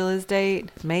Los Angeles date?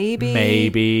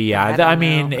 Maybe, yeah. I don't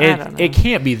mean, know. I don't know. it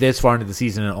can't be this far into the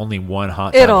season and only one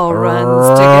hot tub. It all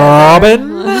runs together.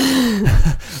 Robin,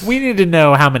 we need to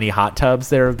know how many hot tubs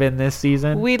there have been this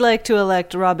season. We'd like to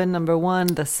elect Robin number 1,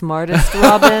 the smartest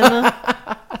Robin.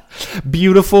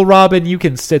 Beautiful Robin, you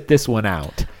can sit this one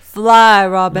out. Fly,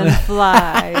 Robin,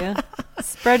 fly.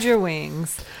 Spread your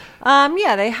wings.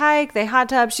 Yeah, they hike, they hot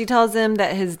tub. She tells him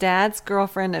that his dad's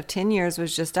girlfriend of 10 years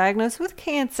was just diagnosed with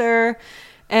cancer.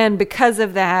 And because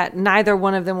of that, neither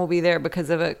one of them will be there because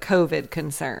of a COVID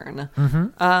concern.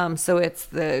 Mm-hmm. So it's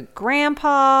the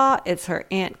grandpa, it's her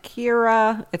Aunt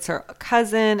Kira, it's her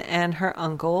cousin, and her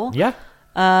uncle. Yeah.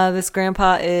 This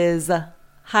grandpa is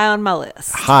high on my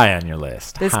list. High on your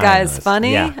list. This High guy on is the list.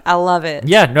 funny. Yeah. I love it.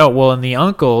 Yeah, no, well, and the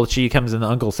uncle, she comes in, the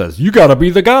uncle says, you gotta be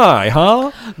the guy,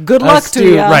 huh? Good luck to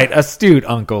Astute, ya. Right, astute,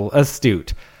 uncle,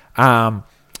 astute.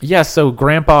 Yeah, so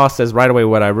Grandpa says right away,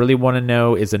 what I really want to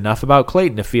know is enough about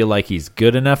Clayton to feel like he's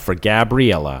good enough for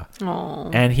Gabriella.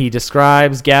 Aww. And he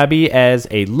describes Gabby as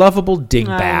a lovable dingbat.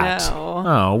 I know.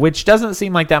 Oh, which doesn't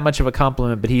seem like that much of a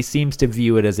compliment, but he seems to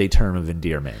view it as a term of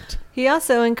endearment. He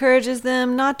also encourages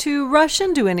them not to rush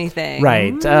into anything.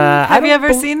 Right. Have you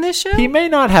ever seen this show? He may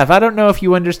not have. I don't know if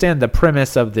you understand the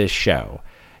premise of this show.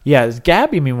 Yeah,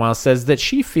 Gabby, meanwhile, says that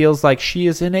she feels like she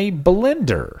is in a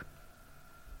blender.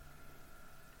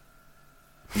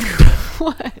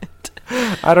 What?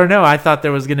 I don't know. I thought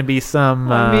there was going to be some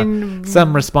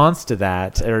response to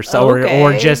that, or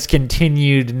just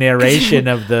continued narration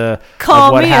of Call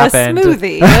of what me happened. a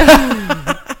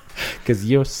smoothie. Because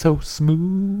you're so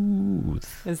smooth.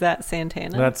 Is that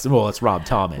Santana? It's Rob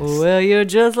Thomas. Well, you're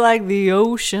just like the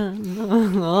ocean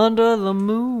under the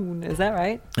moon. Is that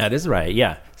right? That is right.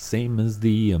 Yeah. Same as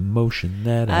the emotion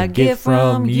that I get get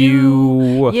from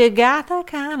you. You got that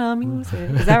kind of music.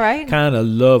 Is that right? Kind of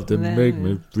love to make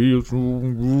me feel so.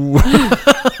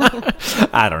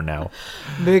 I don't know.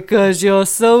 Because you're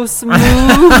so smooth.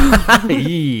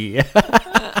 Yeah.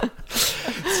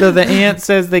 So the aunt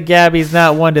says that Gabby's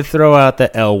not one to throw out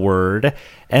the L word.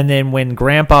 And then when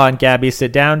Grandpa and Gabby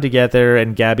sit down together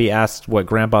and Gabby asks what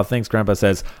Grandpa thinks, Grandpa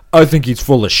says, I think he's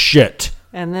full of shit.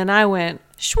 And then I went,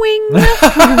 swing.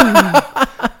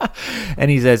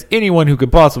 And he says, anyone who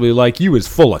could possibly like you is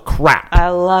full of crap. I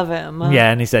love him.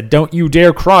 Yeah, and he said, don't you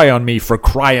dare cry on me for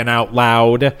crying out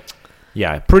loud.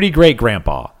 Yeah, pretty great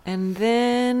Grandpa. And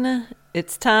then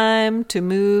it's time to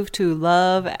move to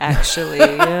Love Actually.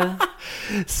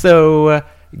 So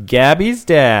Gabby's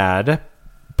dad,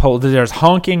 there's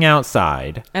honking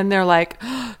outside. And they're like,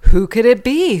 who could it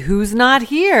be? Who's not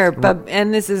here?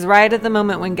 And this is right at the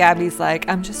moment when Gabby's like,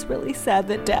 I'm just really sad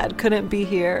that Dad couldn't be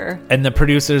here. And the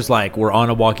producer's like, we're on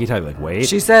a walkie-talkie. Like, wait.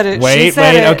 She said it. Wait, She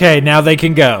said it. Okay, now they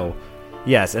can go.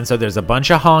 Yes, and so there's a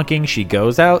bunch of honking. She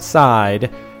goes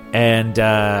outside, and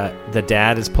the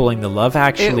dad is pulling the Love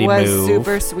Actually move. It was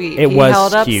super sweet. He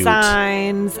held up cute.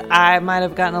 signs. I might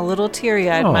have gotten a little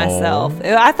teary-eyed Aw. myself.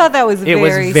 I thought that was It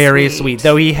was very sweet.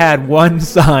 Though he had one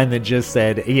sign that just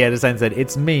said,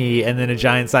 it's me, and then a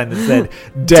giant sign that said,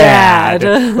 Dad.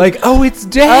 Dad. Like, oh, it's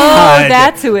Dad. Oh,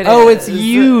 that's who it Oh, is. it's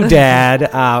you, Dad.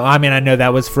 I mean, I know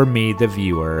that was for me, the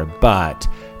viewer, but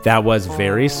that was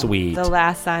very sweet. The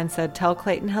last sign said, tell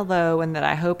Clayton hello and that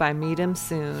I hope I meet him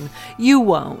soon. You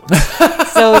won't.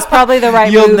 So it's probably the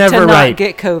right You'll move never to not right.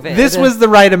 get COVID. This was the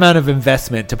right amount of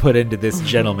investment to put into this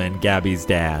gentleman, Gabby's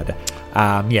dad.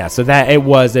 So that it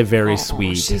was a very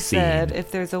sweet She scene. said,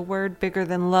 if there's a word bigger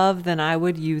than love, then I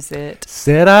would use it.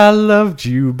 Said I loved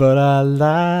you, but I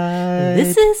lied.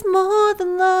 This is more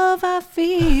than love I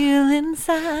feel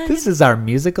inside. This is our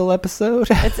musical episode.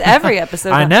 It's every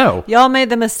episode. I know. Y'all made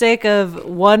the mistake of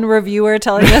one reviewer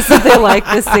telling us that they like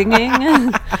the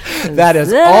singing. That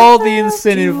is all the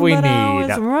incentive we But I need.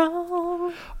 was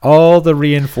wrong. All the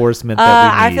reinforcement that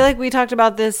we need. I feel like we talked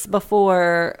about this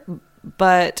before,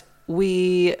 but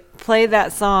we played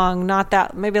that song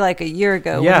maybe like a year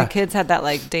ago when the kids had that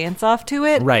like dance off to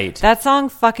it. Right. That song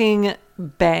fucking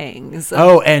bangs.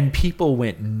 Oh, and people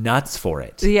went nuts for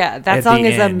it. Yeah, that At song the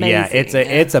is end. amazing. Yeah,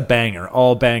 it's a banger.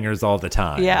 All bangers all the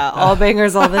time. Yeah, all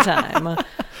bangers all the time.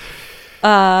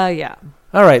 Yeah.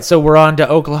 All right, so we're on to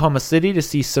Oklahoma City to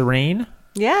see Serene.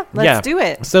 Yeah, let's do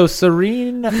it. So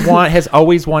Serene has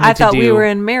always wanted I to thought do. we were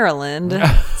in Maryland,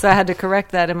 so I had to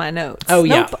correct that in my notes. Oh,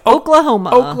 yeah. Nope, Oklahoma.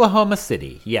 Oklahoma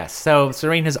City, yes. So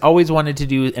Serene has always wanted to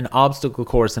do an obstacle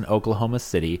course in Oklahoma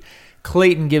City.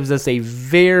 Clayton gives us a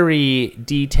very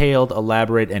detailed,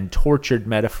 elaborate, and tortured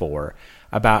metaphor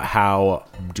about how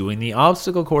doing the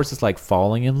obstacle course is like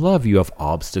falling in love. You have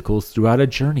obstacles throughout a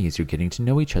journey as you're getting to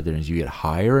know each other. As you get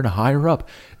higher and higher up,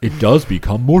 it does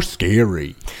become more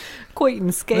scary.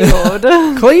 Clayton scaled.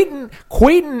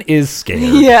 Clayton is scared.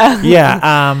 Yeah.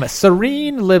 Yeah.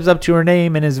 Serene lives up to her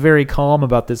name and is very calm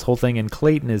about this whole thing, and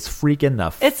Clayton is freaking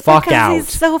the It's fuck because out. he's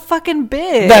so fucking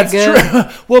big. That's true.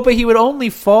 Well, but he would only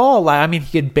fall. I mean,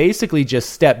 he could basically just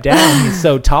step down. He's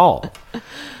so tall.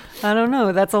 I don't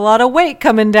know. That's a lot of weight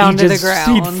coming down to the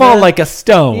ground. He'd fall like a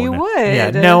stone. He would. Yeah.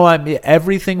 No,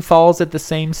 everything falls at the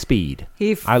same speed.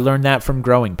 I learned that from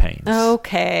Growing Pains.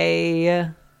 Okay.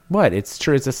 What? It's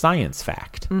true. It's a science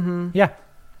fact. Mm-hmm. Yeah.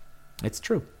 It's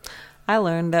true. I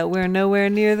learned that we're nowhere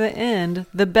near the end.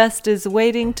 The best is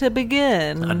waiting to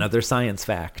begin. Another science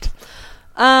fact.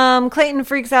 Clayton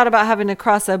freaks out about having to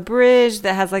cross a bridge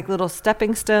that has like little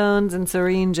stepping stones, and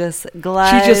Serene just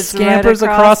glides. She just scampers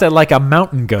right across it like a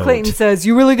mountain goat. Clayton says,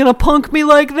 "You really gonna punk me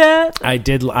like that?" I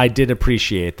did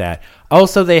appreciate that.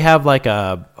 Also, they have like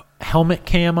a helmet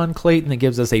cam on Clayton that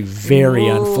gives us a very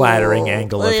unflattering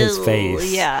angle of his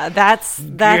face. Yeah, that's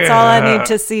all I need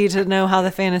to see to know how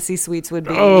the fantasy suites would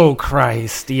be. Oh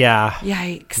Christ, yeah.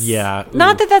 Yikes. Yeah.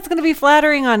 Not that that's going to be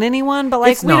flattering on anyone, but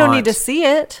like It's we don't not. need to see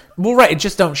it. Well, right,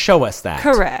 just don't show us that.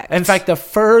 Correct. In fact, the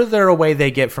further away they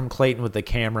get from Clayton with the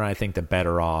camera, I think the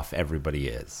better off everybody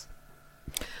is.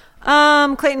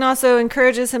 Clayton also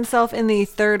encourages himself in the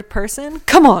third person.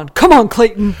 Come on,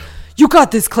 Clayton. You got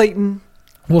this, Clayton.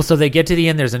 Well, so they get to the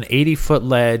end. There's an 80-foot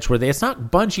ledge where it's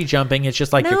not bungee jumping. It's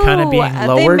just like you're kind of being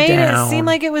lowered they made down. it seem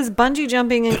like it was bungee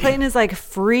jumping, and Clayton is like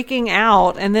freaking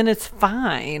out, and then it's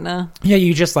fine. Yeah,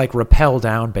 you just like rappel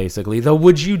down basically. Though,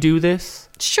 would you do this?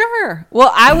 Sure.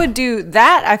 Well, I would do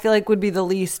that. I feel like would be the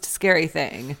least scary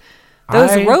thing.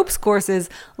 Those ropes courses.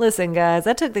 Listen, guys,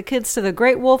 I took the kids to the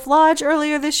Great Wolf Lodge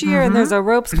earlier this year, and there's a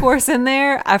ropes course in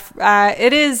there.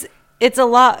 It's a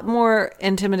lot more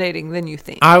intimidating than you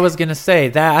think. I was going to say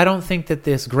that I don't think that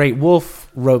this Great Wolf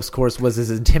ropes course was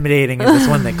as intimidating as this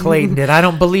one that Clayton did. I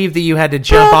don't believe that you had to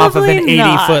jump off of an Probably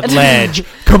 80-foot not. ledge.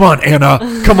 Come on, Anna.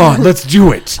 Come on, let's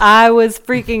do it. I was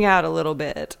freaking out a little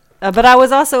bit. But I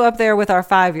was also up there with our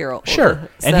 5-year-old. Sure.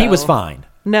 And he was fine.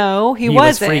 No, he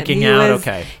was wasn't. freaking out?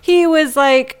 Okay. He was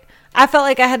like, I felt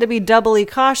like I had to be doubly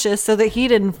cautious so that he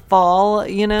didn't fall,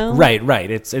 you know?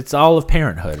 Right. It's all of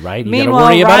parenthood, right? You got to Meanwhile,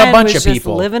 worry about Ryan a bunch was of just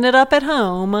people. living it up at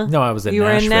home. No, I was in You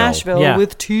were in Nashville Yeah.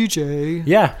 with TJ.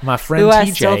 Yeah, my friend Who TJ. I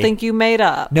still think you made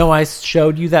up. No, I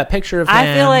showed you that picture of him.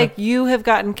 I feel like you have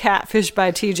gotten catfished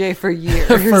by TJ for years.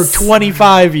 for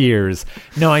 25 years.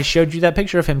 No, I showed you that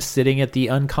picture of him sitting at the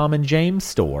Uncommon James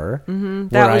store. Mm-hmm.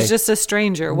 That was just a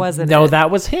stranger, wasn't it? No,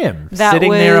 that was him. That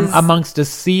sitting there was- amongst a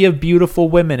sea of beautiful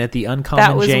women at the Uncommon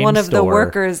That was James one of store. the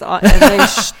workers.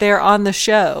 They're on the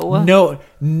show.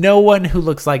 No one who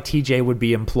looks like TJ would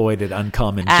be employed at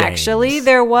Uncommon James. Actually,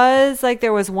 there was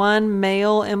one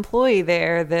male employee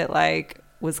there that like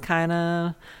was kind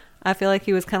of. I feel like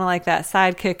he was kind of like that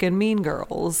sidekick in Mean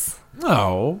Girls.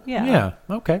 Oh, yeah.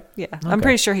 Okay. Yeah, Okay. I'm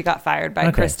pretty sure he got fired by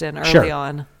Okay. Kristen early Sure.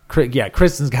 on. Yeah,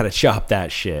 Kristen's got to chop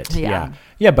that shit. Yeah.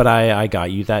 Yeah, but I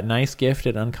got you that nice gift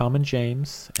at Uncommon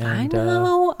James. And, I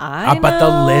know. But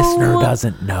the listener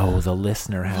doesn't know. The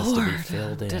listener has to be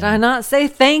filled in. Did I not say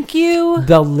thank you?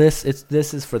 This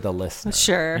is for the listener.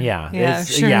 Sure. Yeah.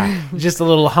 Sure. Yeah. Just a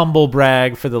little humble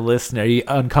brag for the listener.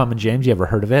 Uncommon James, you ever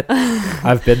heard of it?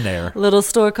 I've been there. Little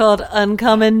store called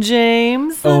Uncommon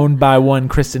James. Owned by one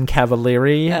Kristen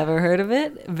Cavalieri. Ever heard of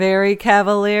it? Very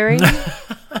Cavalieri.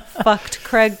 Fucked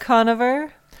Craig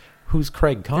Conover. Who's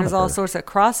Craig Conover? There's all sorts of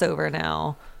crossover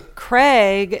now.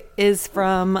 Craig is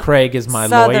from Craig is my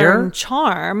Southern lawyer.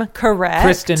 Charm, correct?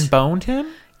 Kristen boned him?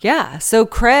 Yeah. So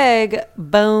Craig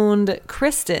boned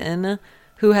Kristen,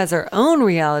 who has her own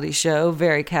reality show,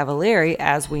 Very Cavallari,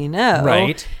 as we know.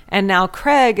 Right. And now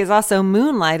Craig is also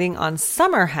moonlighting on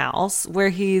Summer House, where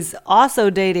he's also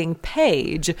dating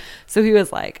Paige. So he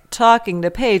was like talking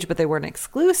to Paige, but they weren't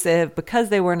exclusive. Because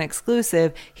they weren't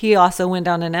exclusive, he also went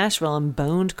down to Nashville and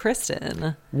boned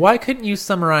Kristen. Why couldn't you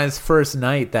summarize First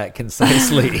Night that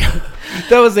concisely?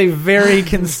 That was a very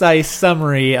concise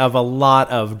summary of a lot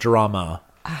of drama.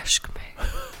 Ask me.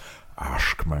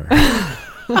 Ask me.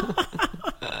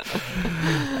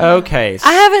 Okay.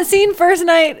 I haven't seen First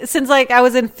Night since like I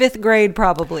was in 5th grade,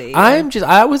 probably.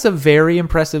 I was a very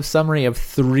impressive summary of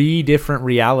 3 different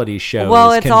reality shows.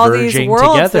 Well, it's all these converging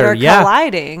worlds together. that are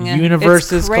colliding.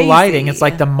 Universes It's crazy. colliding. It's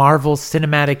like the Marvel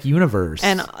Cinematic Universe.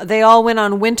 And they all went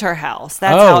on Winter House.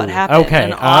 That's Oh, how it happened. okay.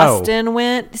 And Austin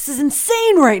went. This is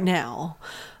insane right now.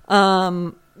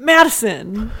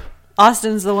 Madison.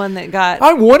 Austin's the one that got.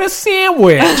 I want a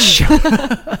sandwich.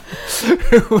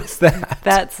 Who was that?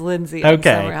 That's Lindsay. On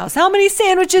Okay. Summer House. How many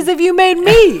sandwiches have you made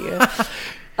me?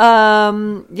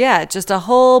 Yeah, just a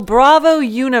whole Bravo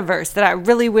universe that I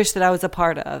really wish that I was a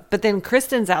part of. But then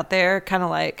Kristen's out there kind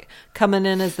of like coming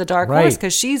in as the dark horse Right.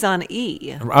 because she's on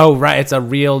E. Oh, right. It's a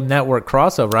real network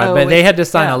crossover, right? Oh, But they had to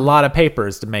sign yeah. a lot of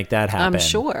papers to make that happen.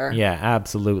 sure. Yeah,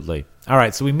 absolutely. All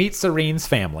right. So we meet Serene's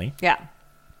family. Yeah.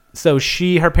 So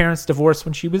her parents divorced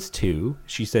when she was 2.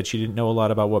 She said she didn't know a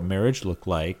lot about what marriage looked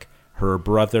like. Her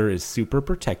brother is super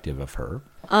protective of her.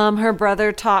 Her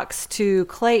brother talks to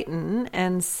Clayton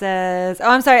and says, oh,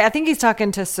 I'm sorry. I think he's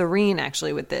talking to Serene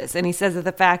actually with this. And he says that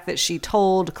the fact that she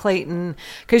told Clayton,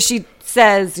 because she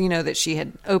says, that she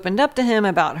had opened up to him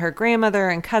about her grandmother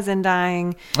and cousin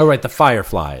dying. Oh, right. The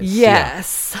Fireflies.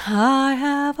 Yes. I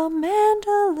have a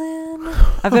mandolin.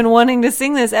 I've been wanting to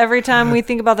sing this every time we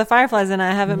think about the Fireflies and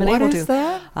I haven't been What able is to.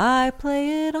 that? I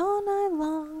play it all night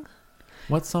long.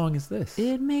 What song is this?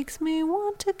 It makes me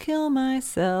want to kill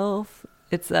myself.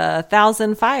 It's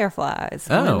 1,000 Fireflies.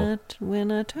 Oh.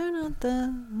 When I turn on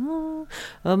the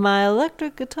of my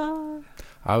electric guitar.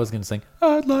 I was going to sing,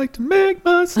 I'd like to make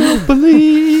myself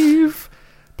believe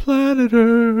planet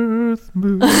Earth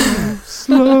moves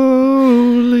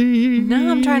slowly.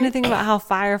 Now I'm trying to think about how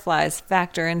Fireflies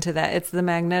factor into that. It's the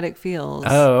magnetic fields.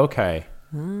 Oh, okay.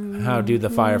 How do the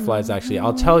Fireflies actually?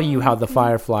 I'll tell you how the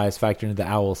Fireflies factor into the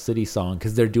Owl City song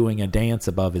because they're doing a dance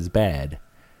above his bed.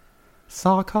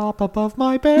 Sock hop above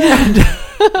my bed.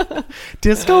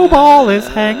 Disco ball is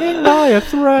hanging by a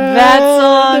thread. That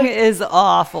song is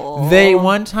awful.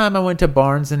 One time I went to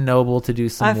Barnes and Noble to do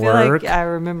some I feel work. like I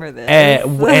remember this.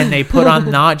 And they put on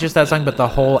not just that song, but the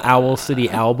whole Owl City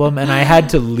album, and I had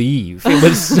to leave. It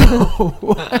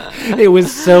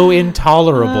was so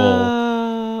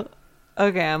intolerable.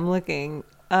 Okay, I'm looking.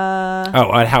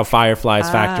 And how Fireflies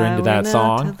factor into that I went out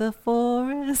song. to the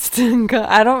forest and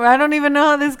I don't even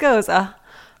know how this goes.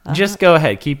 Just go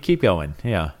ahead. Keep going.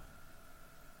 Yeah.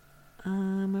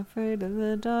 I'm afraid of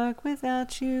the dark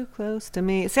without you close to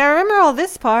me. See, I remember all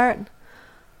this part.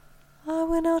 I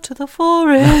went out to the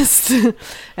forest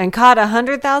and caught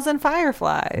 100,000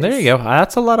 fireflies. There you go.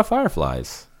 That's a lot of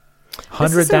fireflies.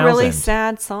 100,000. This is a really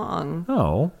sad song.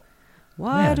 Oh.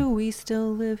 Why Man. do we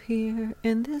still live here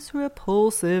in this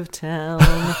repulsive town?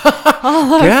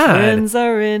 All our God. friends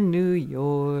are in New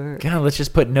York. God, let's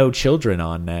just put No Children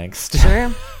on next. Sure.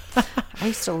 I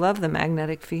used to love the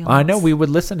magnetic fields. I know we would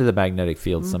listen to the magnetic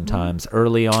fields sometimes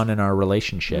early on in our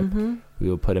relationship. We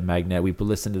would put we would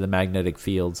listen to the magnetic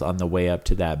fields on the way up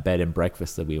to that bed and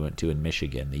breakfast that we went to in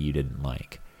Michigan that you didn't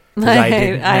like. 'Cause I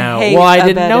didn't know. hate Well, I a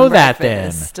didn't bed know and that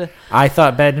breakfast. then. I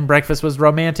thought bed and breakfast was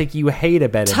romantic. You hate a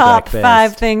bed Top and breakfast.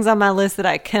 5 things on my list that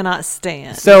I cannot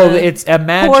stand. So it's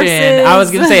imagine. I was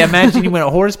Horses. going to say imagine you went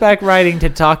horseback riding to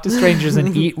talk to strangers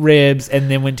and eat ribs, and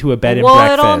then went to a bed and well,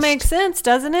 breakfast. it all makes sense,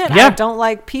 doesn't it? Yeah. I don't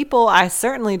like people. I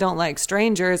certainly don't like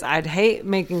strangers. I'd hate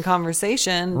making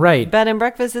conversation. Right. Bed and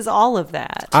breakfast is all of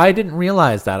that. I didn't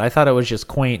realize that. I thought it was just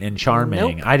quaint and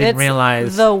charming. Nope. I didn't It's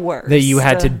realize the worst. that you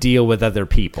had to deal with other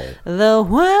people. The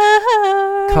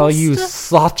worst. Call you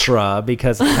Satra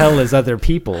because hell is other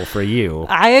people for you.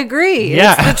 I agree.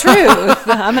 Yeah. It's the truth.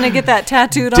 I'm going to get that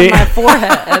tattooed on Damn. my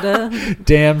forehead.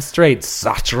 Damn straight,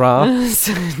 Satra.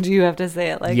 So, do you have to say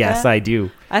it like Yes, that? I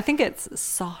do. I think it's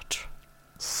Satra.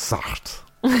 Sat.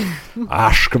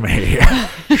 Ask me.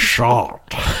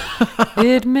 Shot.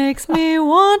 It makes me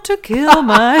want to kill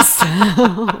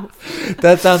myself.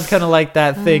 That sounds kind of like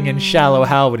that thing in Shallow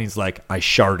Hal when he's like, I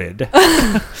sharted.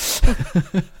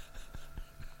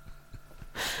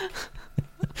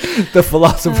 The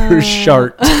philosopher's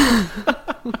shart.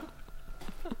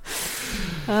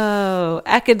 Oh,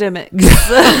 academics.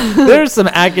 There's some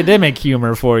academic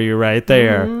humor for you right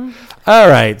there. All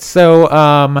right.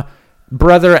 So,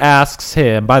 brother asks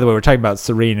him, by the way, we're talking about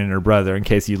Serene and her brother in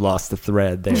case you lost the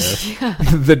thread there.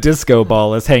 The disco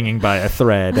ball is hanging by a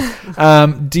thread.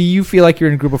 Do you feel like you're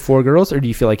in a group of 4 girls, or do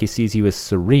you feel like he sees you as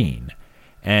Serene?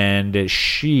 And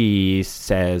she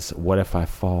says, what if I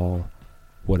fall?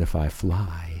 What if I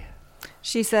fly?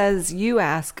 She says, you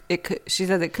ask, she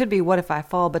says it could be what if I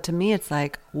fall, but to me it's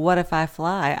like, what if I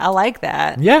fly? I like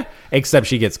that. Yeah, except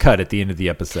she gets cut at the end of the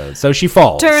episode. So she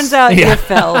falls. Turns out you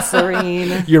fell,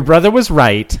 Serene. Your brother was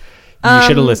right. You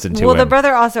should have listened to him. Well, the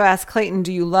brother also asked Clayton,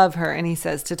 do you love her? And he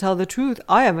says, to tell the truth,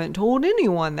 I haven't told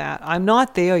anyone that. I'm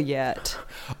not there yet.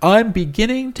 I'm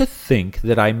beginning to think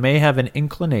that I may have an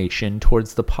inclination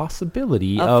towards the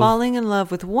possibility of falling in love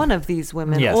with one of these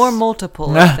women, Yes. or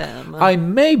multiple of them. I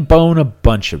may bone a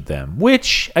bunch of them,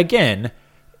 which, again,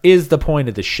 is the point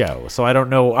of the show. So I don't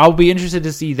know. I'll be interested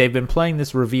to see. They've been playing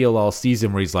this reveal all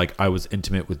season where he's like, I was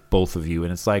intimate with both of you.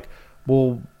 And it's like,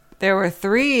 well... There were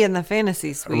 3 in the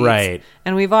fantasy suites. Right.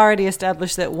 And we've already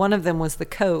established that one of them was the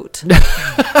coat.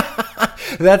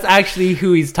 That's actually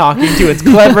who he's talking to. It's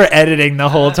clever editing the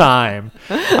whole time.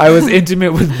 I was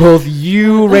intimate with both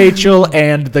you, Rachel,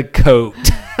 and the coat.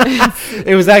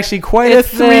 It was actually quite a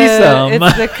threesome.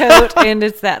 It's the coat and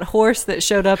it's that horse that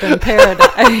showed up in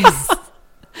Paradise.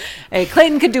 Hey,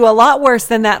 Clayton could do a lot worse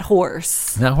than that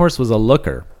horse. That horse was a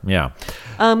looker. Yeah.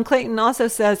 Clayton also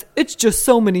says, it's just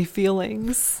so many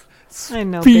feelings. I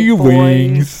know,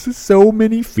 Feelings. Big boy. So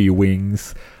many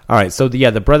feelings. All right. So,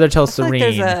 the brother tells I feel Serene.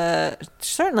 like there's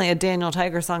certainly a Daniel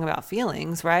Tiger song about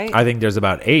feelings, right? I think there's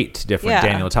about 8 different Yeah.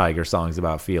 Daniel Tiger songs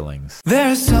about feelings.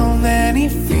 There's so many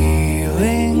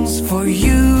feelings for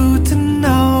you to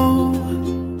know.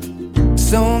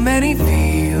 So many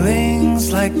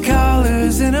feelings like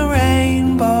colors in a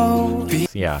rainbow.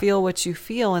 Yeah. Feel what you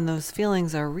feel, and those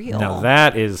feelings are real. Now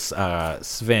that is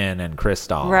Sven and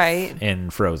Kristoff, Right. in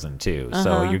Frozen 2.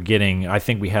 So you're getting. I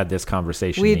think we had this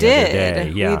conversation. We the did. Other day.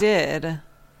 Yeah. We did.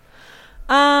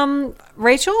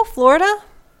 Rachel, Florida?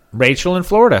 Rachel in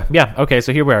Florida. Yeah. Okay.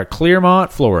 So here we are,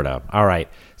 Clearmont, Florida. All right.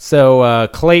 So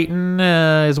Clayton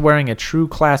is wearing a True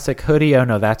Classic hoodie. Oh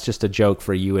no, that's just a joke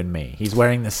for you and me. He's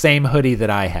wearing the same hoodie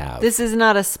that I have. This is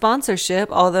not a sponsorship,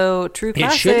 although True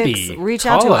It should Classics, be. reach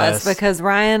out to Call us us. because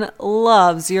Ryan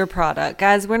loves your product.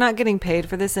 Guys, we're not getting paid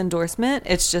for this endorsement.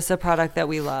 It's just a product that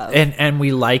we love. And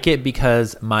we like it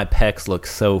because my pecs look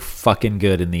so fucking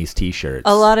good in these t-shirts.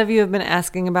 A lot of you have been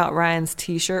asking about Ryan's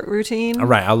t-shirt routine. All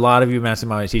right, a lot of you have been asking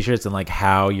about my t-shirts and like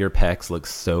how your pecs look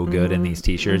so good in these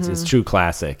t-shirts. It's True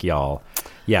Classic, y'all.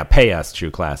 Yeah, pay us, True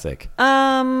Classic.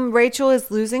 Rachel is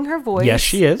losing her voice. Yes,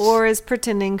 she is. Or is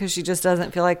pretending because she just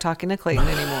doesn't feel like talking to Clayton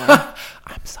anymore.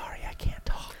 I'm sorry, I can't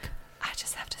talk. I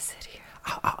just have to sit here.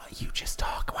 You just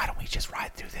talk. Why don't we just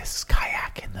ride through this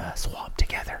kayak in the swamp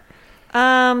together?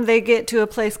 They get to a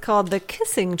place called the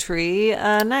Kissing Tree.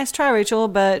 Nice try, Rachel,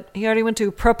 but he already went to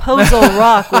Proposal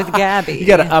Rock with Gabby. You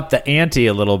got to up the ante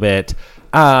a little bit.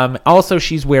 Also,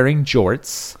 she's wearing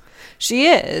jorts. She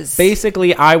is.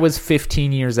 Basically, I was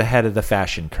 15 years ahead of the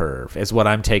fashion curve, is what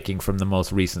I'm taking from the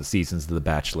most recent seasons of The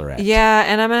Bachelorette. Yeah,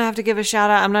 and I'm going to have to give a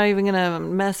shout out. I'm not even going to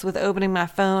mess with opening my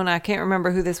phone. I can't remember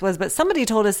who this was, but somebody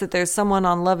told us that there's someone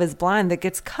on Love is Blind that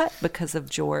gets cut because of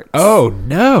jorts. Oh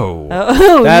no!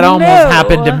 Oh, that almost no.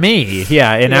 happened to me.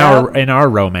 Yeah, in our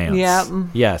romance. Yep.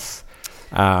 Yes.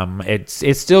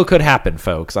 It still could happen,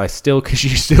 folks. You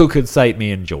still could cite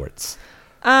me in jorts.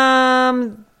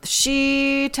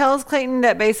 She tells Clayton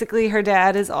that basically her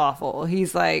dad is awful.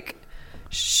 He's like,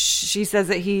 she says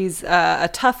that he's a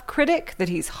tough critic, that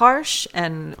he's harsh,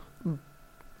 and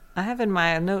I have in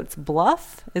my notes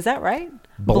bluff. Is that right?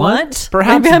 Blunt?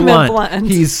 Perhaps Maybe I meant blunt.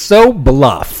 He's so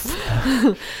bluff.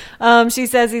 She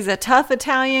says he's a tough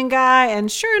Italian guy,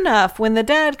 and sure enough, when the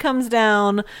dad comes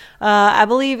down, I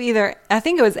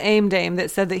think it was Aim Dame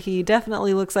that said that he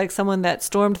definitely looks like someone that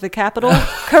stormed the Capitol.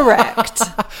 Correct.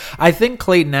 I think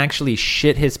Clayton actually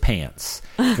shit his pants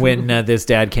when this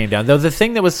dad came down. Though the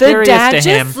thing that was scariest the dad to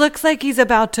him, just looks like he's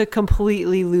about to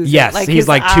completely lose it. yes, Like he's his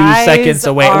like 2 eyes seconds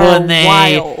away. are Well, and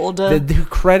wild. the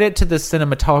credit to the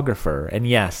cinematographer, and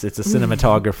yes, it's a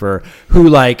cinematographer who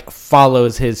like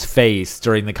follows his face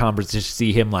during the conversation to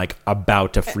see him like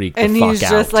about to freak the and fuck he's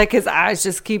out. just like, his eyes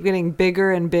just keep getting bigger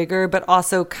and bigger, but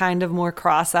also kind of more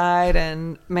cross-eyed,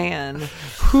 and man,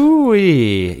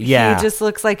 Hooey. Yeah. he just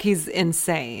looks like he's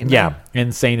insane. Yeah,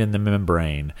 insane in the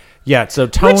membrane. Yeah, so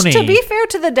Tony... Which, to be fair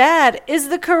to the dad, is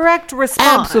the correct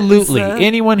response. Absolutely.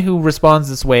 Anyone who responds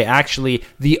this way, actually,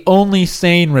 the only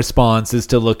sane response is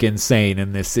to look insane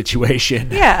in this situation.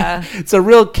 Yeah. It's a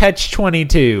real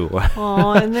catch-22.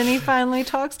 Oh, and then he finally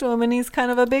talks to him, and he's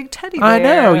kind of a big teddy bear. I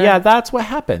know. Yeah, that's what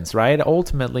happens, right?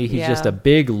 Ultimately, he's Yeah. just a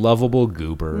big, lovable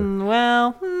goober.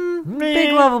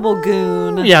 Big lovable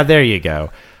goon. Yeah, there you go.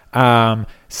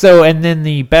 So, and then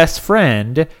the best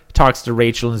friend talks to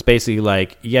Rachel and is basically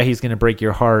like, yeah, he's going to break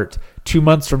your heart. 2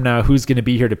 months from now, who's going to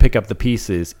be here to pick up the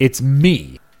pieces? It's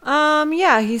me.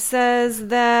 Yeah, he says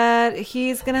that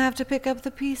he's going to have to pick up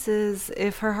the pieces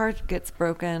if her heart gets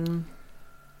broken.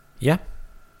 Yeah.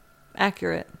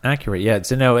 Accurate. Yeah.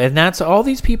 So, no, and that's all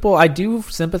these people. I do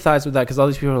sympathize with that because all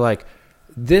these people are like,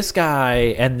 this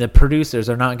guy and the producers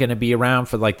are not going to be around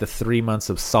for like the 3 months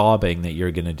of sobbing that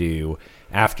you're going to do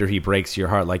after he breaks your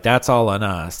heart. Like, that's all on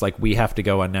us. Like, we have to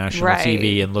go on national Right.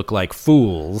 TV and look like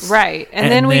fools. Right.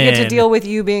 And then we get to deal with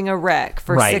you being a wreck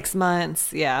for Right. 6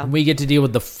 months. Yeah. We get to deal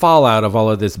with the fallout of all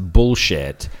of this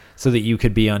bullshit so that you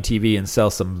could be on TV and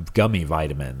sell some gummy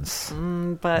vitamins.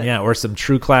 But Yeah, or some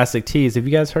True Classic teas. Have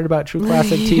you guys heard about True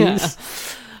Classic teas?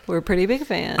 we're pretty big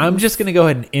fans. I'm just going to go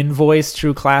ahead and invoice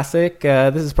True Classic.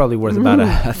 This is probably worth about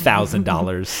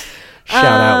 $1,000. Shout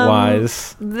out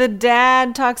wise. The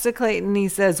dad talks to Clayton. He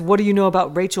says, "What do you know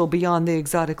about Rachel beyond the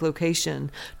exotic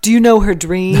location? Do you know her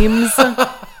dreams?"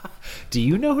 Do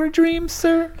you know her dreams,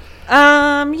 sir?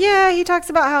 Yeah, he talks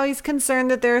about how he's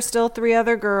concerned that there are still 3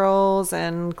 other girls,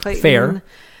 and Clayton Fair.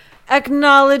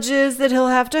 acknowledges that he'll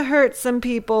have to hurt some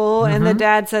people, and the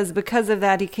dad says because of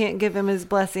that he can't give him his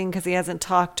blessing because he hasn't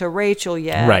talked to Rachel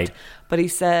yet. Right. But he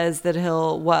says that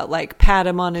he'll pat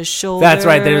him on his shoulder. That's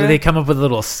right. They come up with a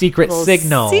little secret Little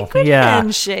signal. secret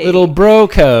handshake. Little bro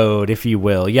code, if you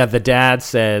will. Yeah, the dad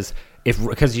says,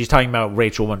 because he's talking about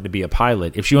Rachel wanting to be a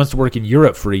pilot, if she wants to work in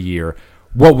Europe for a year,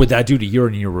 what would that do to you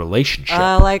and your relationship?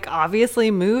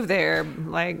 Obviously move there.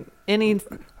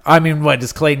 I mean, what,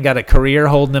 does Clayton got a career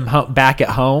holding him back at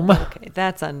home? Okay,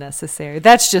 that's unnecessary.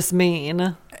 That's just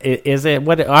mean. Is it?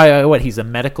 What, he's a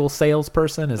medical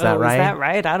salesperson? Is that right? Is that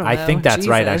right? I don't know. I think that's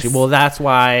right, Jesus. actually. Well, that's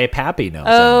why Pappy knows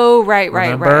him. Oh, right.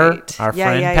 Remember? Our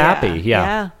friend Pappy.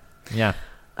 Yeah.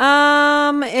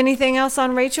 Anything else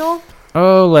on Rachel?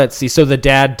 Oh, let's see. So the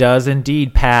dad does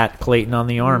indeed pat Clayton on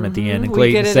the arm at the end, and We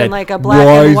Clayton get it said, in like a black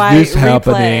 "Why and white is this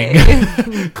happening?"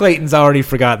 replay. Clayton's already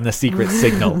forgotten the secret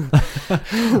signal.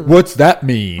 What's that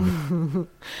mean?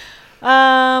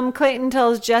 Clayton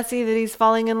tells Jesse that he's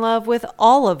falling in love with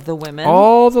all of the women.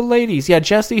 All the ladies. Yeah,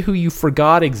 Jesse, who you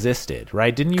forgot existed,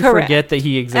 right? Didn't you Correct. forget that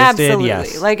he existed? Absolutely.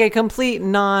 Yes. Like a complete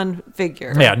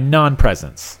non-figure. Yeah,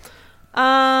 non-presence.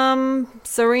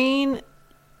 Serene,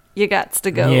 you got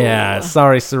to go. Yeah,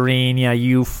 sorry, Serene. Yeah,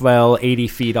 you fell 80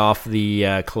 feet off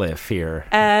the cliff here.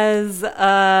 As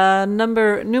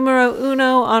numero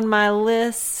uno on my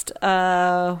list,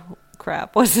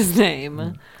 what's his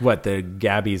name? What, the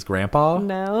Gabby's grandpa?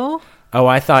 No. Oh,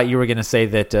 I thought you were going to say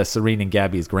that Serene and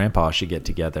Gabby's grandpa should get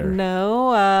together.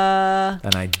 No.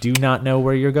 And I do not know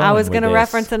where you're going. I was going to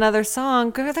reference another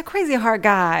song, the Crazy Heart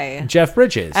guy. Jeff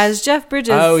Bridges. As Jeff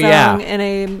Bridges sung in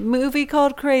a movie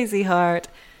called Crazy Heart.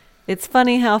 It's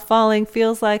funny how falling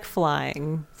feels like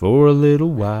flying. For a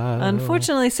little while.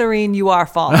 Unfortunately, Serene, you are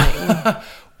falling.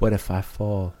 What if I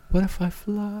fall? What if I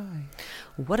fly?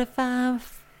 What if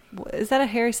is that a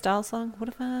Harry Styles song? What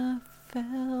if I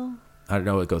fell? I don't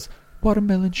know. It goes,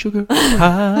 watermelon sugar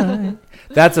high.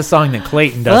 That's a song that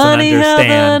Clayton doesn't Funny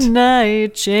understand. how the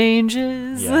night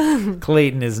changes. Yeah.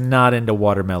 Clayton is not into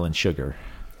watermelon sugar.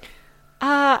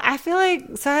 I feel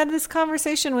like, so I had this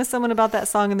conversation with someone about that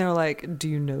song and they were like, do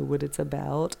you know what it's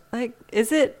about? Like,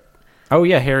 is it? Oh,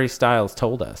 yeah. Harry Styles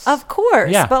told us. Of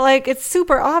course. Yeah. But like, it's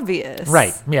super obvious.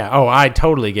 Right. Yeah. Oh, I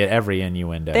totally get every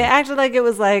innuendo. They acted like it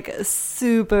was like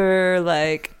super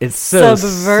like It's so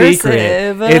subversive.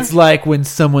 secret. It's like when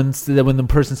the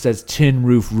person says tin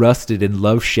roof rusted in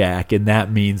Love Shack, and that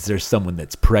means there's someone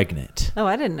that's pregnant. Oh,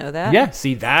 I didn't know that. Yeah.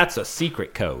 See, that's a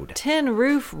secret code. Tin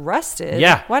roof rusted.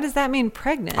 Yeah. Why does that mean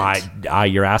pregnant?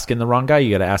 You're asking the wrong guy.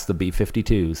 You got to ask the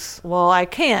B-52s. Well, I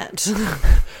can't.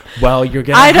 Well, you're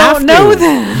gonna. I don't know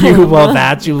them.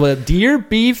 Dear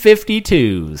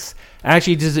B-52s.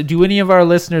 Actually, do any of our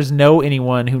listeners know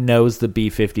anyone who knows the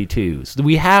B-52s?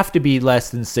 We have to be less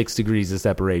than 6 degrees of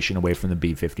separation away from the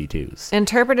B-52s.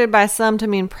 Interpreted by some to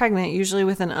mean pregnant, usually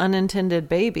with an unintended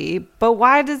baby. But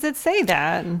why does it say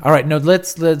that? All right, no,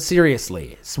 let's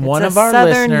seriously. It's one of our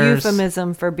Southern listeners.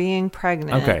 euphemism for being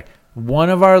pregnant. Okay, one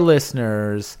of our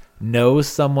listeners knows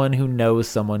someone who knows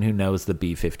someone who knows the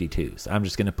B-52s. I'm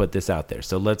just going to put this out there.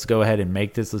 So let's go ahead and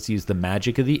make this. Let's use the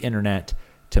magic of the internet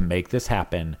to make this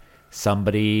happen.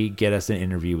 Somebody get us an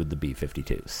interview with the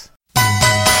B-52s.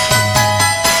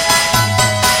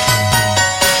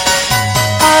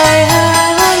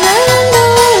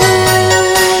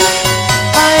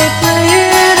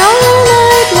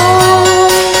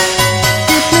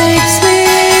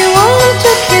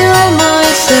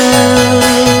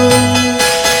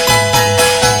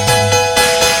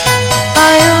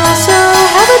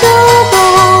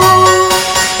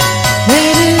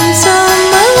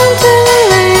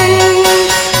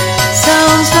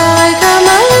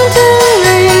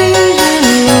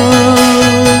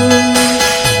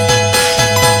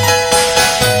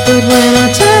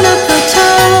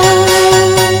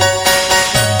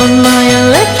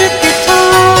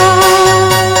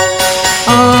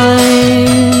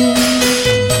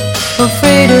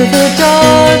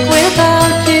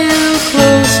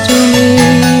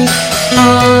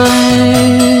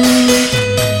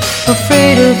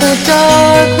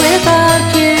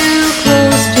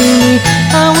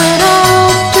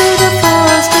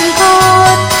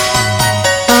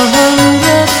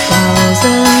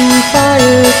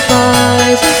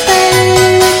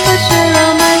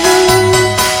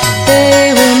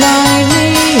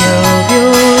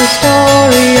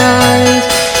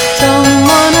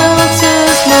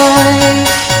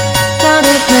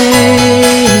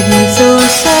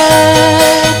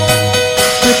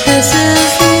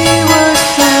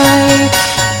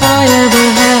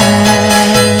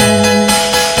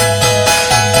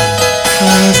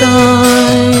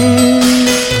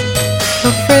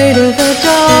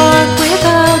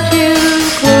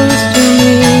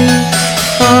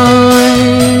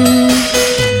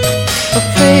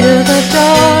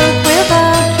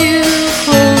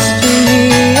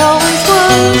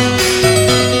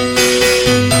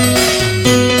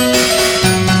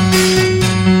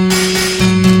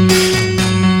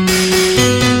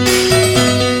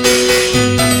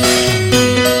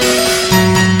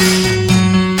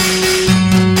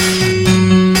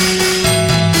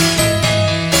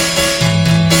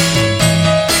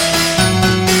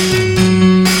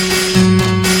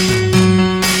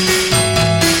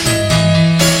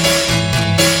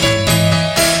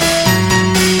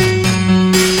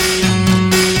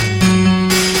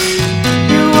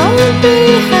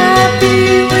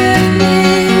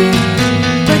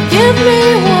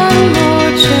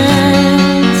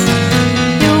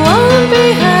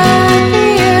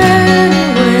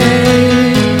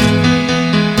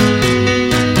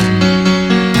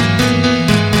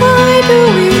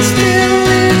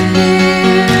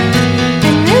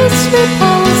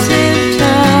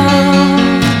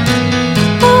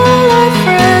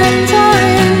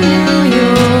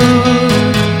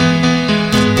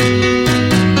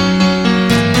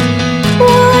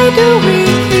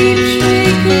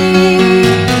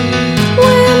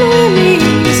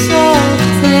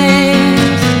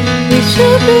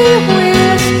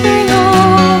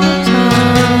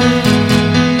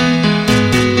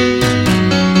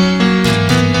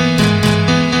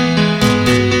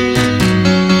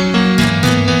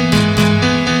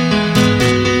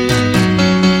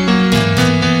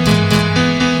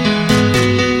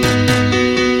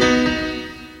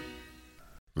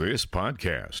 This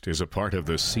podcast is a part of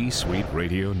the C-Suite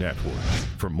Radio Network.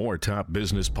 For more top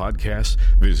business podcasts,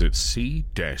 visit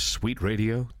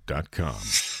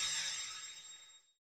c-suiteradio.com.